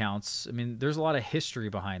many accounts. I mean, there's a lot of history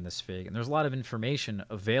behind this fig, and there's a lot of information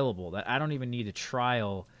available that I don't even need to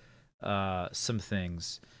trial some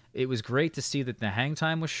things. It was great to see that the hang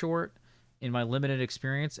time was short in my limited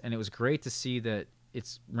experience, and it was great to see that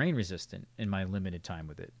it's rain resistant in my limited time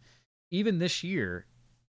with it. Even this year,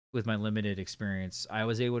 with my limited experience, I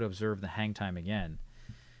was able to observe the hang time again.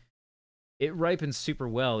 It ripens super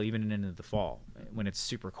well even into the fall when it's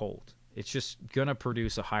super cold. It's just going to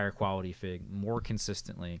produce a higher quality fig more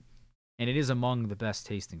consistently, and it is among the best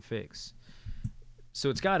tasting figs. So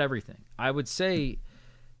it's got everything. I would say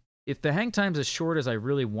if the hang time's as short as I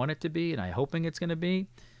really want it to be, and I'm hoping it's going to be,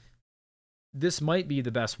 this might be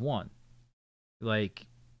the best one. Like,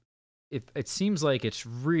 it seems like it's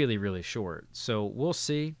really, really short. So we'll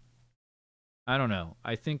see. I don't know.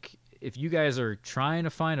 I think if you guys are trying to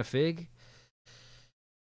find a fig,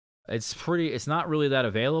 it's not really that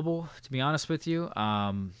available, to be honest with you.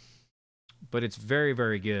 But it's very,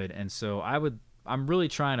 very good. And so I'm really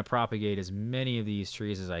trying to propagate as many of these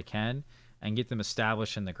trees as I can and get them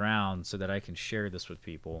established in the ground so that I can share this with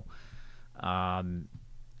people. Um,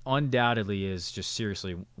 Undoubtedly is just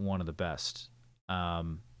seriously one of the best.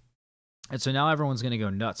 And so now everyone's going to go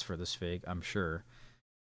nuts for this fig, I'm sure.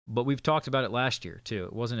 But we've talked about it last year too.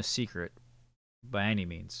 It wasn't a secret by any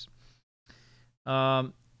means.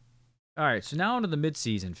 All right, so now onto the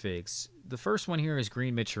mid-season figs. The first one here is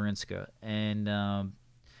Green Michurinska, and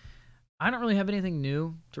I don't really have anything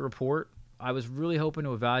new to report. I was really hoping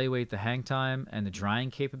to evaluate the hang time and the drying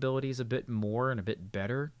capabilities a bit more and a bit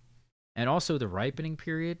better, and also the ripening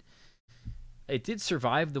period. It did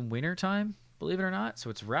survive the winter time, believe it or not, so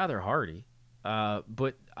it's rather hardy.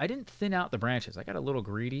 But I didn't thin out the branches. I got a little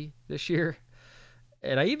greedy this year,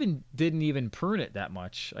 and I didn't even prune it that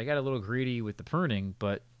much. I got a little greedy with the pruning,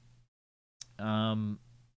 but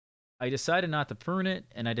I decided not to prune it,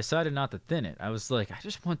 and I decided not to thin it. I was like, I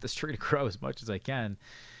just want this tree to grow as much as I can,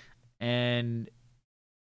 and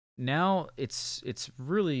now it's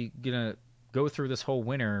really gonna go through this whole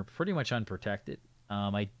winter pretty much unprotected.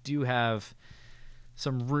 I do have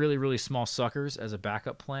some really, really small suckers as a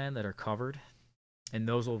backup plan that are covered, and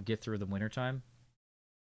those will get through the wintertime.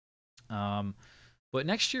 But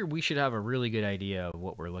next year we should have a really good idea of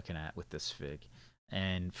what we're looking at with this fig.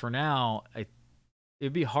 And for now,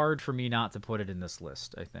 it'd be hard for me not to put it in this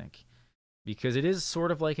list, I think, because it is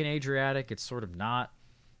sort of like an Adriatic. It's sort of not,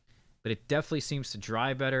 but it definitely seems to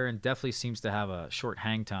dry better and definitely seems to have a short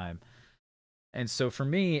hang time. And so for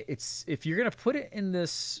me, it's if you're going to put it in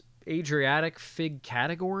this Adriatic fig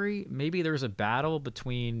category, maybe there's a battle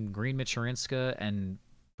between Green Michurinska and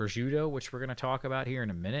prosciutto, which we're going to talk about here in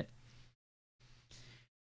a minute.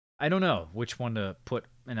 I don't know which one to put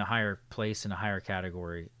in a higher place, in a higher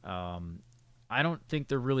category. I don't think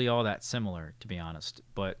they're really all that similar, to be honest.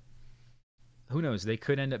 But who knows? They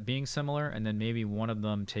could end up being similar, and then maybe one of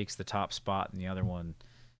them takes the top spot and the other one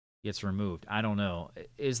gets removed. I don't know.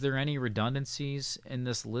 Is there any redundancies in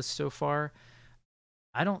this list so far?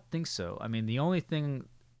 I don't think so. I mean, the only thing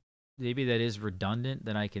maybe that is redundant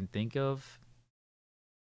that I can think of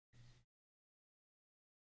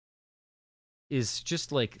is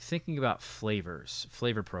just like thinking about flavor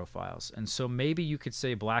profiles. And so maybe you could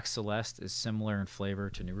say Black Celeste is similar in flavor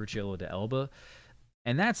to Nerucciolo de Elba,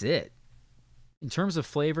 and that's it. In terms of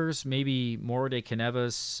flavors, maybe Moro de Caneva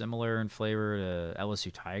is similar in flavor to LSU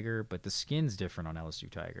Tiger, but the skin's different on LSU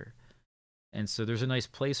Tiger. And so there's a nice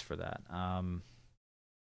place for that.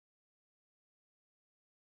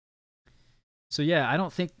 So yeah, I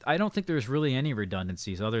don't think there's really any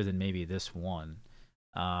redundancies other than maybe this one.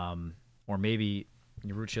 Or maybe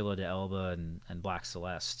Nerucciolo de Elba and Black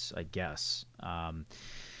Celeste, I guess.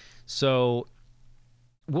 So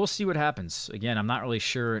we'll see what happens. Again, I'm not really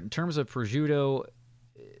sure. In terms of prosciutto,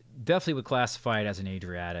 definitely would classify it as an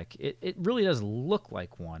Adriatic. It really does look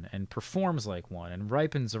like one and performs like one and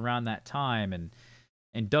ripens around that time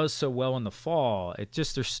and does so well in the fall.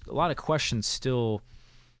 There's a lot of questions still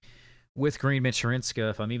with Green Michurinska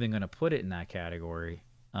if I'm even going to put it in that category.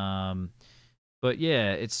 But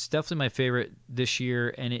yeah, it's definitely my favorite this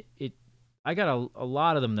year, and I got a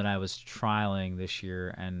lot of them that I was trialing this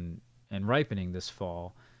year and ripening this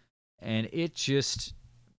fall, and it just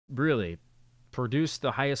really produced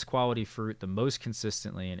the highest quality fruit the most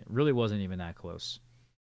consistently, and it really wasn't even that close.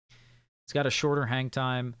 It's got a shorter hang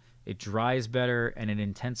time, it dries better, and it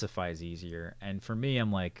intensifies easier. And for me,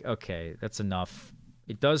 I'm like, okay, that's enough.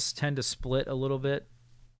 It does tend to split a little bit,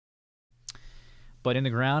 but in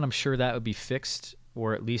the ground, I'm sure that would be fixed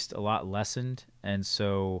or at least a lot lessened. And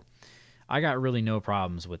so I got really no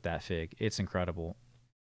problems with that fig. It's incredible.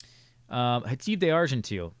 Hatib de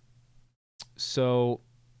Argenteuil. So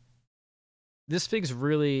this fig's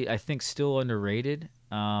really, I think, still underrated.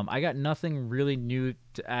 I got nothing really new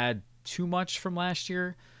to add too much from last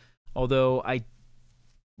year, although I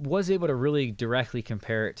was able to really directly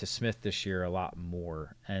compare it to Smith this year a lot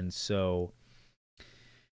more. And so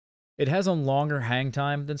it has a longer hang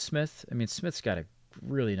time than Smith. I mean, Smith's got a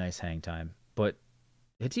really nice hang time, but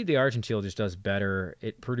Hatib de Argenteuil just does better.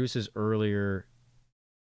 It produces earlier.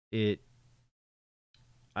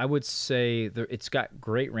 I would say it's got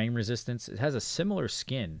great rain resistance. It has a similar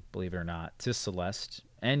skin, believe it or not, to Celeste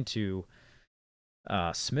and to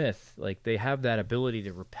Smith. Like, they have that ability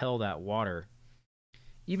to repel that water,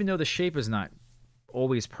 even though the shape is not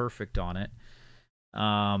always perfect on it.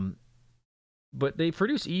 but they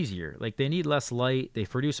produce easier. Like they need less light, they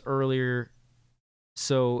produce earlier.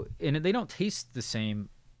 So, and they don't taste the same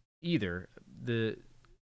either. The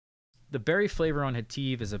the berry flavor on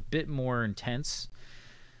Hativ is a bit more intense.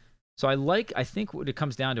 So I think what it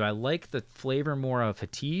comes down to, I like the flavor more of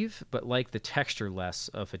Hativ, but like the texture less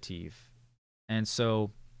of Hativ. And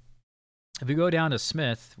so if we go down to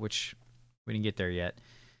Smith, which we didn't get there yet,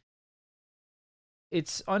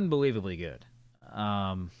 it's unbelievably good.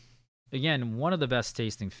 Again, one of the best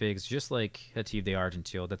tasting figs, just like Hativ de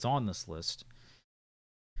Argenteuil, that's on this list.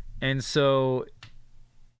 And so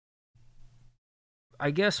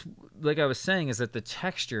I guess, like I was saying, is that the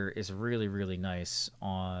texture is really, really nice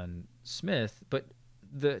on Smith, but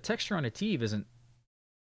the texture on Hativ isn't,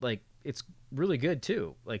 like, it's really good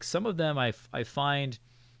too. Like some of them I find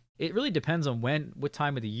it really depends on what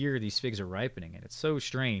time of the year these figs are ripening, and it's so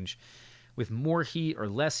strange with more heat or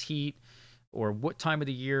less heat, or what time of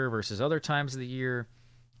the year versus other times of the year.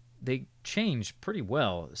 They change pretty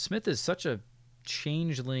well. Smith is such a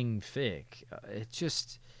changeling fig. It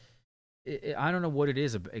just, I don't know what it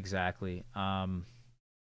is exactly.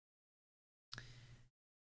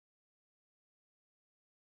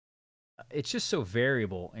 It's just so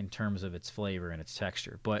variable in terms of its flavor and its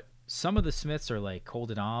texture. But some of the Smiths are like Col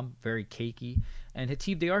de Dame, very cakey, and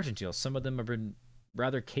Hativ de Argenteuil. Some of them have been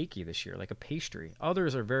rather cakey this year, like a pastry.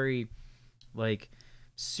 Others are very like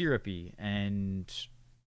syrupy and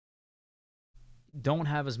don't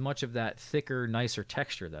have as much of that thicker, nicer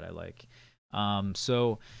texture that I like.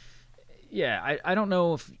 So yeah, I don't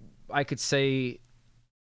know if I could say,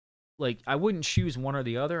 like, I wouldn't choose one or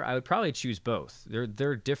the other. I would probably choose both.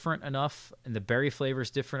 They're different enough, and the berry flavor is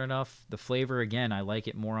different enough. The flavor, again, I like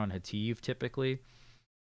it more on Hativ typically.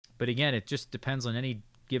 But again, it just depends on any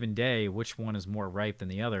given day which one is more ripe than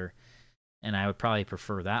the other, and I would probably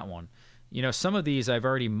prefer that one. You know, some of these I've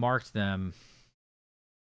already marked them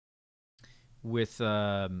with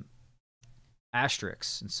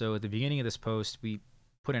asterisks. And so at the beginning of this post, we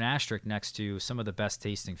put an asterisk next to some of the best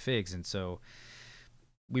tasting figs. And so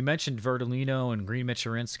we mentioned Verdolino and Green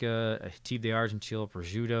Michurinska, Hativ de Argenteuil,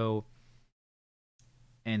 Prosciutto,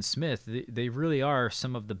 and Smith. They really are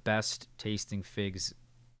some of the best tasting figs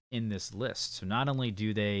in this list. So not only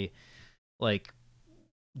do they, like,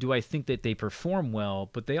 do I think that they perform well,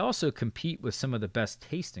 but they also compete with some of the best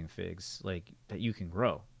tasting figs, like, that you can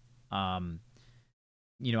grow.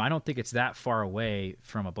 You know, I don't think it's that far away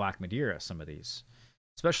from a Black Madeira, some of these,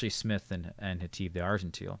 especially Smith and Hativ de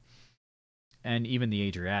Argenteuil. And even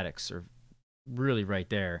the Adriatics are really right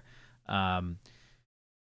there. One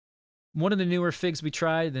of the newer figs we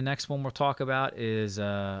tried, the next one we'll talk about, is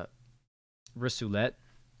Rissoulette.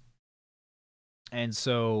 And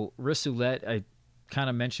so Rissoulette, I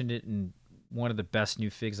kind of mentioned it in one of the best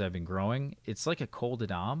new figs I've been growing. It's like a Col de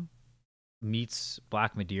Dame meets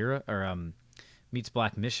Black Madeira, or meets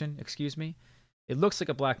Black Mission, excuse me. It looks like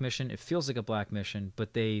a Black Mission. It feels like a Black Mission,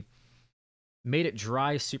 but they made it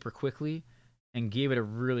dry super quickly and gave it a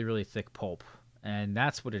really, really thick pulp. And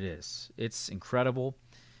that's what it is. It's incredible.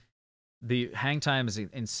 The hang time is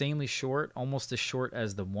insanely short, almost as short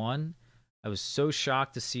as the one. I was so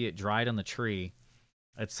shocked to see it dried on the tree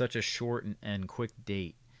at such a short and quick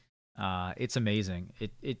date. It's amazing.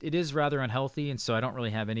 It is rather unhealthy, and so I don't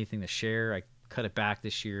really have anything to share. I cut it back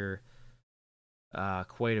this year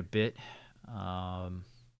quite a bit.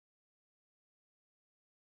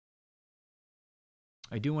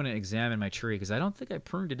 I do want to examine my tree because I don't think I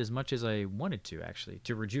pruned it as much as I wanted to, actually,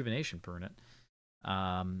 to rejuvenation prune it.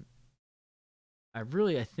 I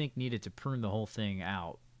think, needed to prune the whole thing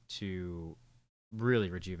out to really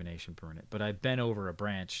rejuvenation prune it, but I bent over a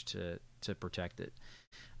branch to protect it.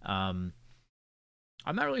 I'm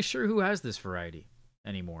not really sure who has this variety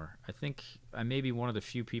anymore. I think I may be one of the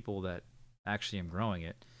few people that actually am growing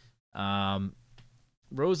it.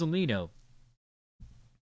 Rosalino.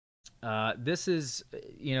 This is,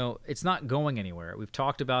 you know, it's not going anywhere. We've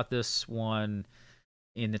talked about this one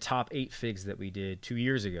in the top 8 figs that we did 2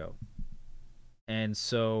 years ago. And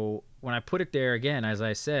so when I put it there again, as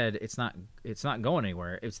I said, it's not going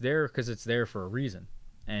anywhere. It's there because it's there for a reason.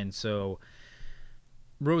 And so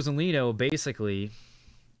Rosalino basically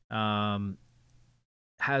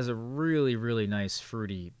has a really, really nice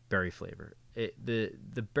fruity berry flavor.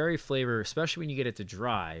 The berry flavor, especially when you get it to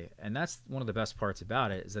dry, and that's one of the best parts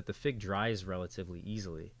about it, is that the fig dries relatively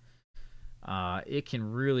easily. It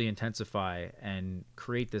can really intensify and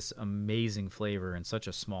create this amazing flavor in such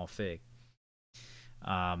a small fig.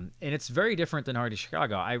 And it's very different than Hardy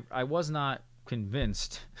Chicago. I was not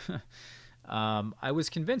convinced. I was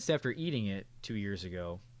convinced after eating it 2 years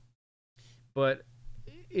ago, but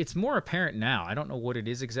it's more apparent now. I don't know what it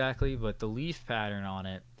is exactly, but the leaf pattern on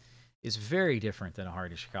it is very different than a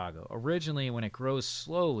hardy Chicago. Originally, when it grows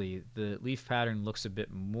slowly, the leaf pattern looks a bit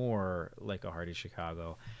more like a hardy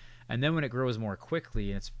Chicago. And then when it grows more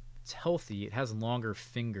quickly and it's healthy, it has longer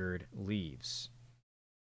fingered leaves.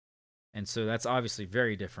 And so that's obviously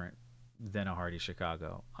very different than a hardy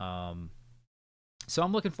Chicago. So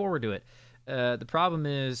I'm looking forward to it. The problem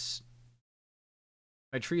is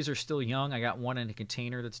my trees are still young. I got one in a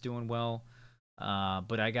container that's doing well,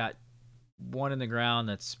 but I got one in the ground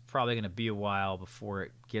that's probably going to be a while before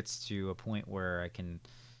it gets to a point where I can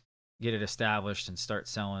get it established and start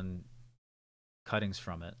selling cuttings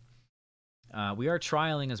from it. We are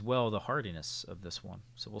trialing as well the hardiness of this one,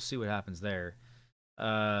 so we'll see what happens there.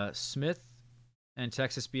 Smith and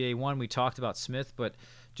Texas BA1, we talked about Smith, but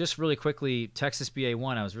just really quickly, Texas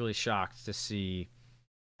BA1, I was really shocked to see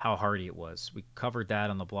how hardy it was. We covered that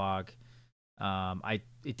on the blog.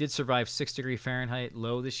 It did survive 6 degrees Fahrenheit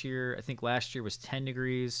low this year. I think last year was 10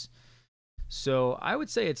 degrees. So I would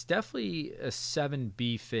say it's definitely a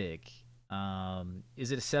 7B fig.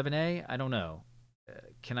 Is it a 7A? I don't know.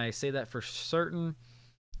 Can I say that for certain?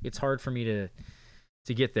 It's hard for me to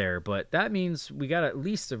get there, but that means we got at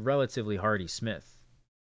least a relatively hardy Smith.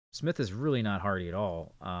 Smith is really not hardy at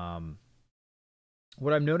all.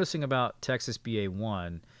 What I'm noticing about Texas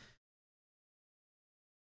BA1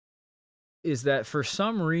 is that for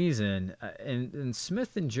some reason, and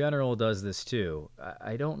Smith in general does this too,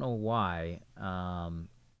 I don't know why,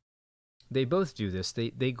 they both do this.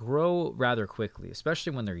 They grow rather quickly,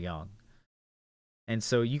 especially when they're young. And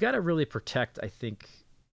so you got to really protect, I think,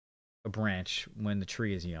 a branch when the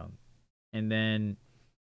tree is young. And then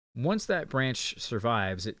once that branch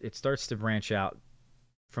survives, it starts to branch out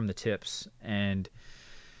from the tips. And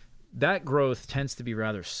that growth tends to be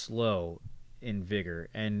rather slow in vigor.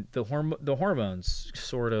 And the hormones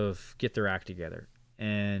sort of get their act together.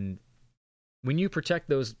 And when you protect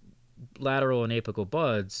those lateral and apical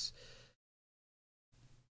buds,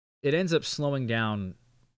 it ends up slowing down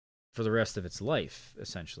for the rest of its life,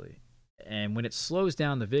 essentially. And when it slows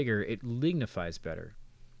down the vigor, it lignifies better.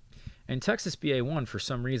 And Texas BA1, for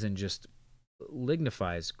some reason, just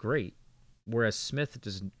lignifies great, whereas Smith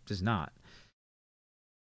does not.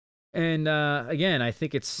 And again, I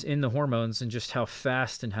think it's in the hormones and just how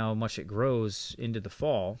fast and how much it grows into the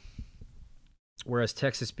fall, whereas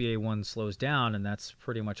Texas BA1 slows down, and that's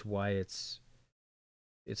pretty much why it's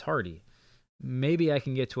hardy. Maybe I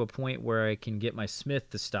can get to a point where I can get my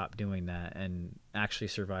Smith to stop doing that and actually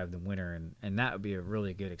survive the winter, and that would be a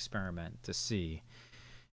really good experiment to see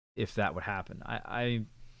if that would happen.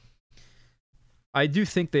 I do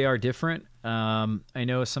think they are different. I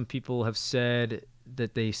know some people have said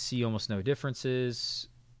that they see almost no differences.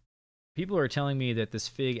 People are telling me that this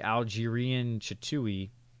fig Algerian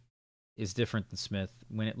Chatui is different than Smith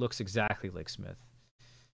when it looks exactly like Smith.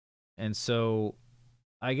 And so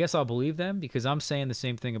I guess I'll believe them because I'm saying the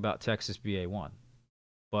same thing about Texas BA1.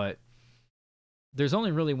 But there's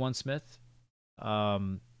only really one Smith. At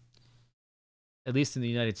least in the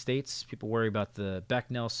United States, people worry about the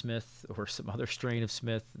Becknell Smith or some other strain of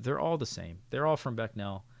Smith. They're all the same. They're all from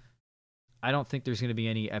Becknell. I don't think there's going to be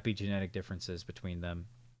any epigenetic differences between them.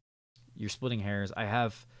 You're splitting hairs. I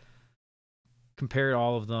have compared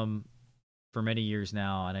all of them for many years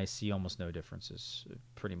now, and I see almost no differences,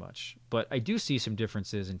 pretty much. But I do see some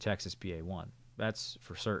differences in Texas BA1. That's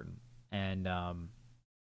for certain. And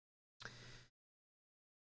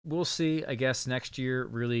we'll see, I guess, next year,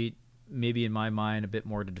 really, maybe in my mind, a bit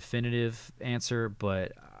more the definitive answer.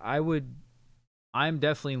 But I'm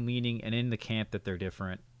definitely leaning and in the camp that they're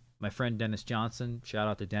different. My friend Dennis Johnson, shout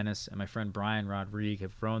out to Dennis, and my friend Brian Rodriguez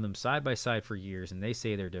have grown them side by side for years, and they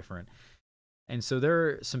say they're different. And so there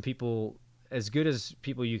are some people, as good as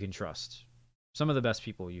people you can trust, some of the best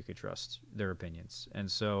people you could trust, their opinions.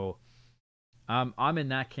 And so I'm in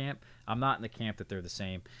that camp. I'm not in the camp that they're the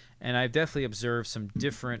same. And I've definitely observed some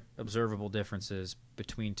different observable differences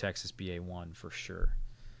between Texas BA1 for sure.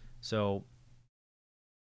 So,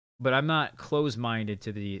 but I'm not closed-minded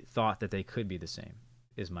to the thought that they could be the same,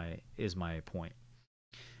 is my point.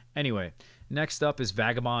 Anyway, next up is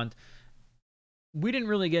Vagabond. We didn't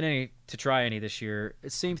really get any to try any this year.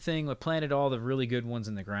 Same thing. We planted all the really good ones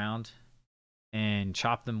in the ground and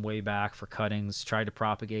chopped them way back for cuttings, tried to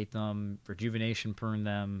propagate them, rejuvenation prune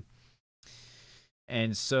them.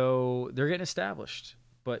 And so they're getting established.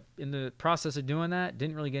 But in the process of doing that,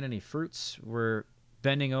 didn't really get any fruits. We're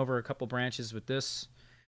bending over a couple branches with this.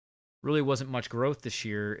 Really wasn't much growth this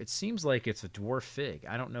year. It seems like it's a dwarf fig.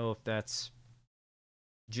 I don't know if that's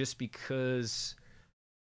just because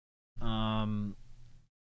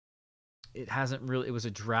it hasn't really, it was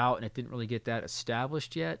a drought and it didn't really get that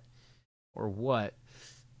established yet, or what.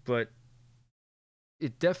 But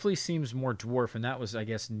it definitely seems more dwarf, and that was, I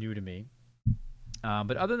guess, new to me.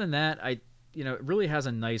 But other than that, it really has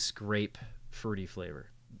a nice grape fruity flavor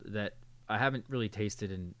that I haven't really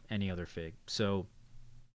tasted in any other fig. So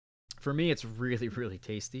for me, it's really, really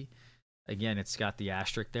tasty. Again, it's got the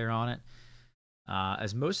asterisk there on it,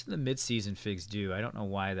 as most of the mid-season figs do. I don't know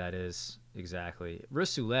why that is exactly.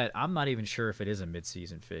 Rissoulette, I'm not even sure if it is a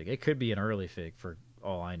mid-season fig. It could be an early fig for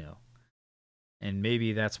all I know. And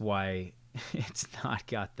maybe that's why it's not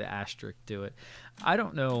got the asterisk to it. I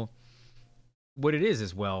don't know what it is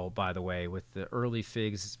as well, by the way, with the early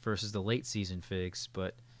figs versus the late season figs,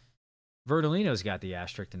 but Verdolino's got the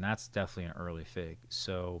asterisk, and that's definitely an early fig.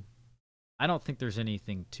 So I don't think there's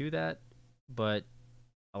anything to that, but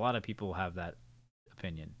a lot of people have that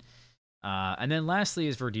opinion. And then lastly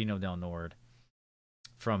is Verdino del Nord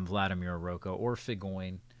from Vladimir Rocco, or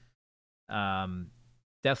Figoin.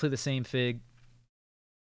 Definitely the same fig.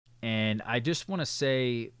 And I just want to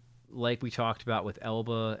say, like we talked about with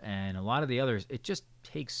Elba and a lot of the others, it just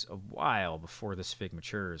takes a while before this fig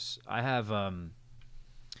matures. I have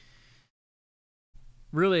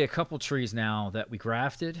really a couple trees now that we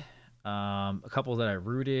grafted, a couple that I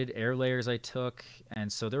rooted, air layers I took,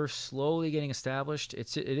 and so they're slowly getting established.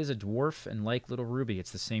 It is a dwarf, and like Little Ruby,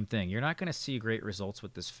 it's the same thing. You're not going to see great results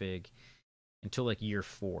with this fig until like year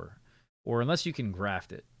 4, or unless you can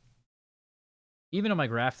graft it. Even on my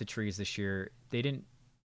grafted trees this year, they didn't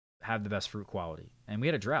have the best fruit quality, and we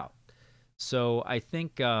had a drought. So I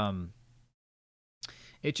think it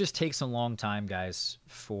just takes a long time, guys,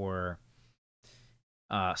 for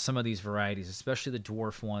some of these varieties, especially the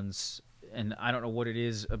dwarf ones. And I don't know what it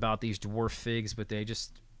is about these dwarf figs, but they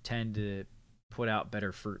just tend to put out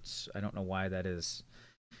better fruits. I don't know why that is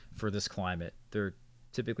for this climate. They're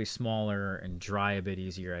typically smaller and dry a bit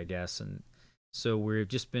easier, I guess. And so we've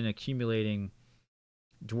just been accumulating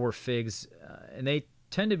dwarf figs, and they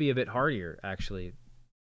tend to be a bit hardier, actually,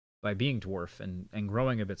 by being dwarf and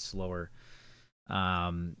growing a bit slower.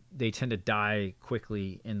 They tend to die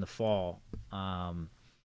quickly in the fall,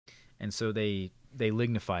 and so they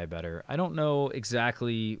lignify better. I don't know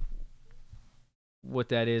exactly what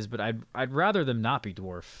that is, but I'd rather them not be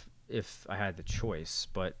dwarf if I had the choice.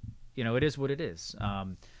 But it is what it is.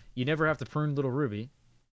 You never have to prune Little Ruby.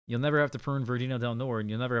 You'll never have to prune Verdino del Nord, and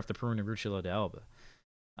you'll never have to prune Ruccio d'Alba.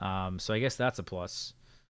 So I guess that's a plus.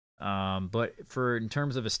 But in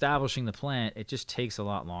terms of establishing the plant, it just takes a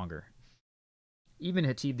lot longer. Even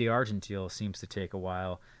Hatib d'Argenteuil seems to take a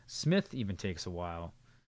while. Smith even takes a while.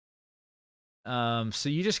 So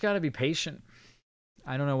you just got to be patient.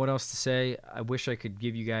 I don't know what else to say. I wish I could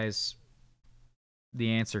give you guys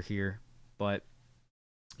the answer here, but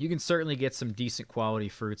you can certainly get some decent quality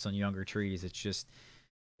fruits on younger trees. It's just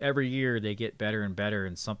every year they get better and better,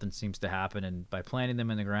 and something seems to happen. And by planting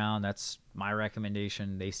them in the ground, that's my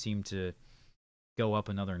recommendation. They seem to go up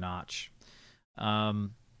another notch.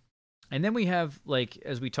 And then we have, like,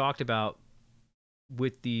 as we talked about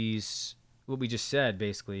with these, what we just said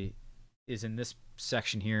basically is in this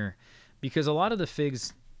section here, because a lot of the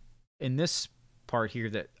figs in this part here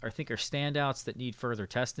that I think are standouts that need further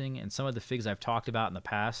testing, and some of the figs I've talked about in the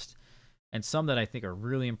past, and some that I think are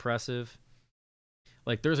really impressive.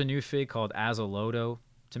 Like, there's a new fig called Azoloto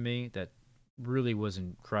to me that really was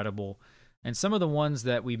incredible. And some of the ones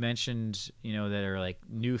that we mentioned, that are like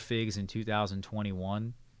new figs in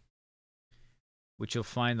 2021, which you'll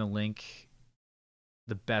find the link,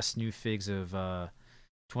 the best new figs of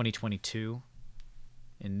 2022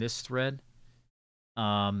 in this thread.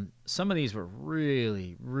 Some of these were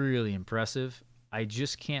really, really impressive. I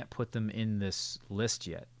just can't put them in this list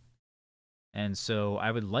yet. And so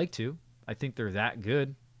I would like to. I think they're that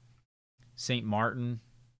good. St. Martin,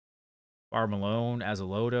 Bar Malone,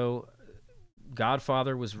 Azoloto.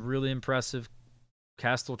 Godfather was really impressive.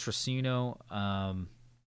 Castel Tracino.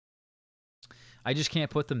 I just can't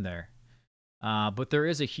put them there. But there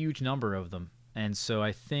is a huge number of them. And so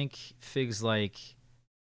I think figs like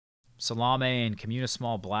Salame and Comuna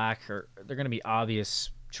Small Black they're going to be obvious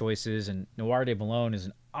choices, and Noir de Boulogne is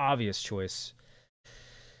an obvious choice.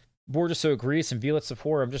 Bordeaux Gris and Violet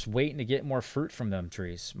Sapor, I'm just waiting to get more fruit from them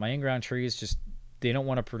trees. My in-ground trees just, they don't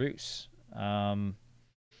want to produce.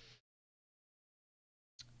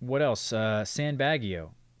 What else? San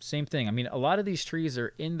Baggio, same thing. I mean, a lot of these trees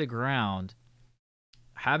are in the ground,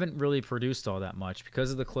 haven't really produced all that much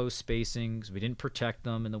because of the close spacings. We didn't protect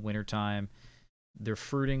them in the wintertime. They're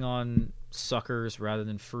fruiting on suckers rather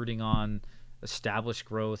than fruiting on established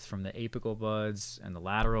growth from the apical buds and the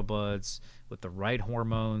lateral buds with the right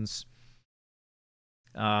hormones.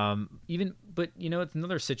 But you know, it's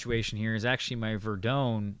another situation here is actually my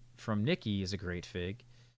Verdone from Nikki is a great fig,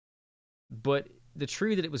 but the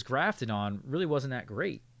tree that it was grafted on really wasn't that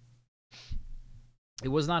great. It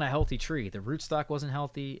was not a healthy tree. The rootstock wasn't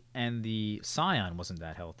healthy, and the scion wasn't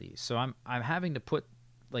that healthy. So I'm having to put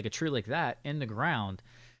like a tree like that in the ground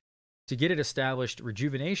to get it established,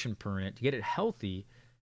 rejuvenation permanent, to get it healthy,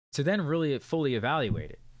 to then really fully evaluate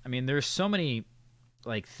it. I mean, there's so many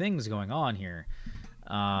like things going on here.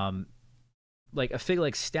 Um, like a fig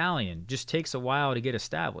like Stallion just takes a while to get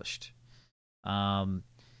established. Um,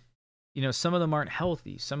 you know, some of them aren't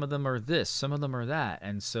healthy, some of them are this, some of them are that,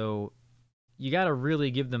 and so you got to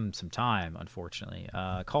really give them some time. Unfortunately,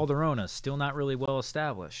 Calderona still not really well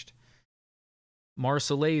established.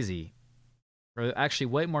 Marseillaise, or actually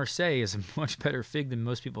White Marseille, is a much better fig than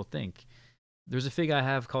most people think. There's a fig I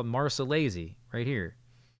have called Marseillaise right here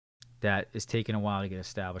that is taking a while to get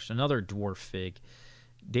established. Another dwarf fig,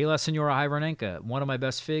 De La Senora Hironenka, one of my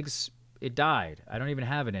best figs. It died. I don't even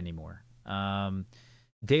have it anymore.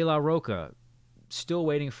 De La Roca, still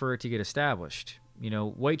waiting for it to get established. You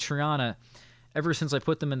know, White Triana, ever since I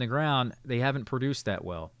put them in the ground, they haven't produced that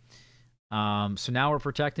well. So now we're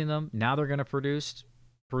protecting them. Now they're going to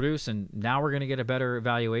produce, and now we're going to get a better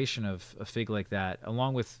evaluation of a fig like that,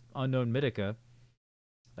 along with Unknown Mythica.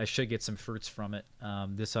 I should get some fruits from it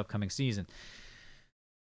this upcoming season.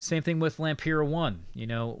 Same thing with Lampira 1. You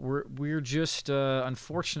know, we're just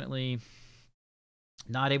unfortunately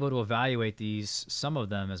not able to evaluate some of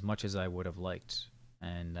them as much as I would have liked.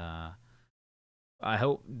 And I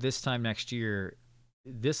hope this time next year,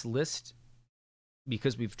 this list,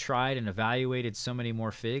 because we've tried and evaluated so many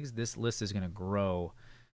more figs, this list is going to grow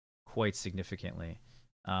quite significantly.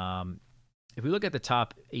 If we look at the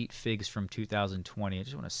top 8 figs from 2020, I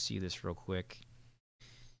just want to see this real quick.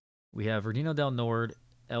 We have Verdino del Nord,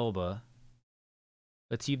 Elba,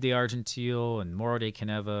 Latif de Argentile, and Moro de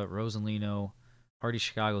Caneva, Rosalino, Hardy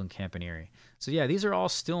Chicago, and Campaneri. So yeah, these are all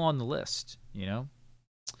still on the list, you know?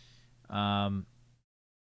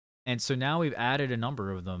 And so now we've added a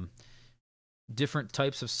number of them. Different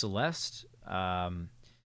types of Celeste.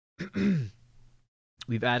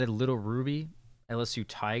 We've added Little Ruby, LSU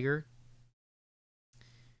Tiger,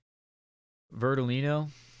 Verdolino,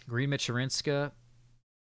 Green Michurinska,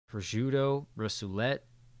 Prosciutto, Rossulette.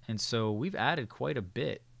 And so we've added quite a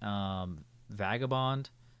bit. Vagabond.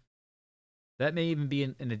 That may even be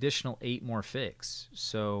an additional 8 more figs.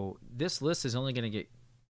 So this list is only going to get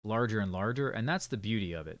larger and larger, and that's the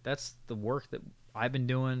beauty of it. That's the work that I've been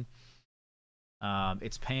doing.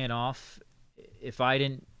 It's paying off. If I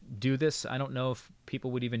didn't do this, I don't know if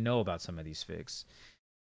people would even know about some of these figs.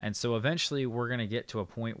 And so eventually we're going to get to a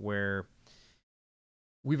point where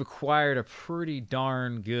we've acquired a pretty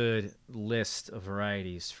darn good list of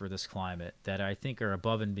varieties for this climate that I think are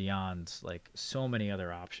above and beyond like so many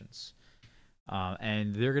other options.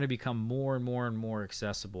 And they're going to become more and more and more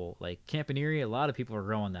accessible. Like Campaneri, a lot of people are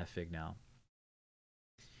growing that fig now.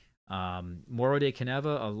 Moro de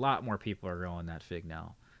Caneva, a lot more people are growing that fig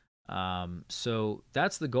now. So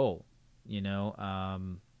that's the goal, you know.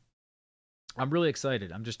 I'm really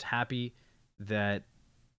excited. I'm just happy that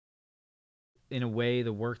in a way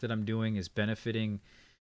the work that I'm doing is benefiting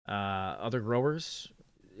other growers,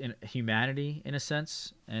 in humanity in a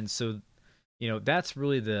sense. And so, you know, that's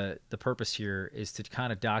really the purpose here, is to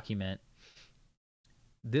kind of document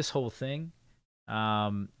this whole thing,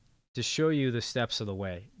 to show you the steps of the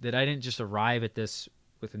way, that I didn't just arrive at this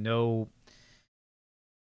with no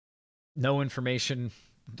information.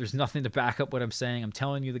 There's nothing to back up what I'm saying. I'm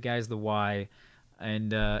telling you the guys the why,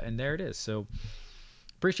 and there it is. So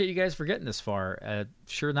appreciate you guys for getting this far.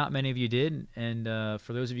 Sure, not many of you did, and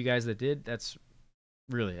for those of you guys that did,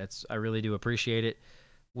 I really do appreciate it.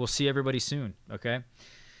 We'll see everybody soon, okay?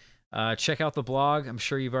 Check out the blog. I'm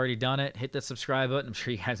sure you've already done it. Hit that subscribe button. I'm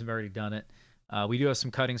sure you guys have already done it. We do have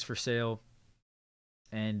some cuttings for sale,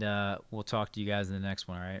 and we'll talk to you guys in the next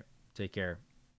one, all right? Take care.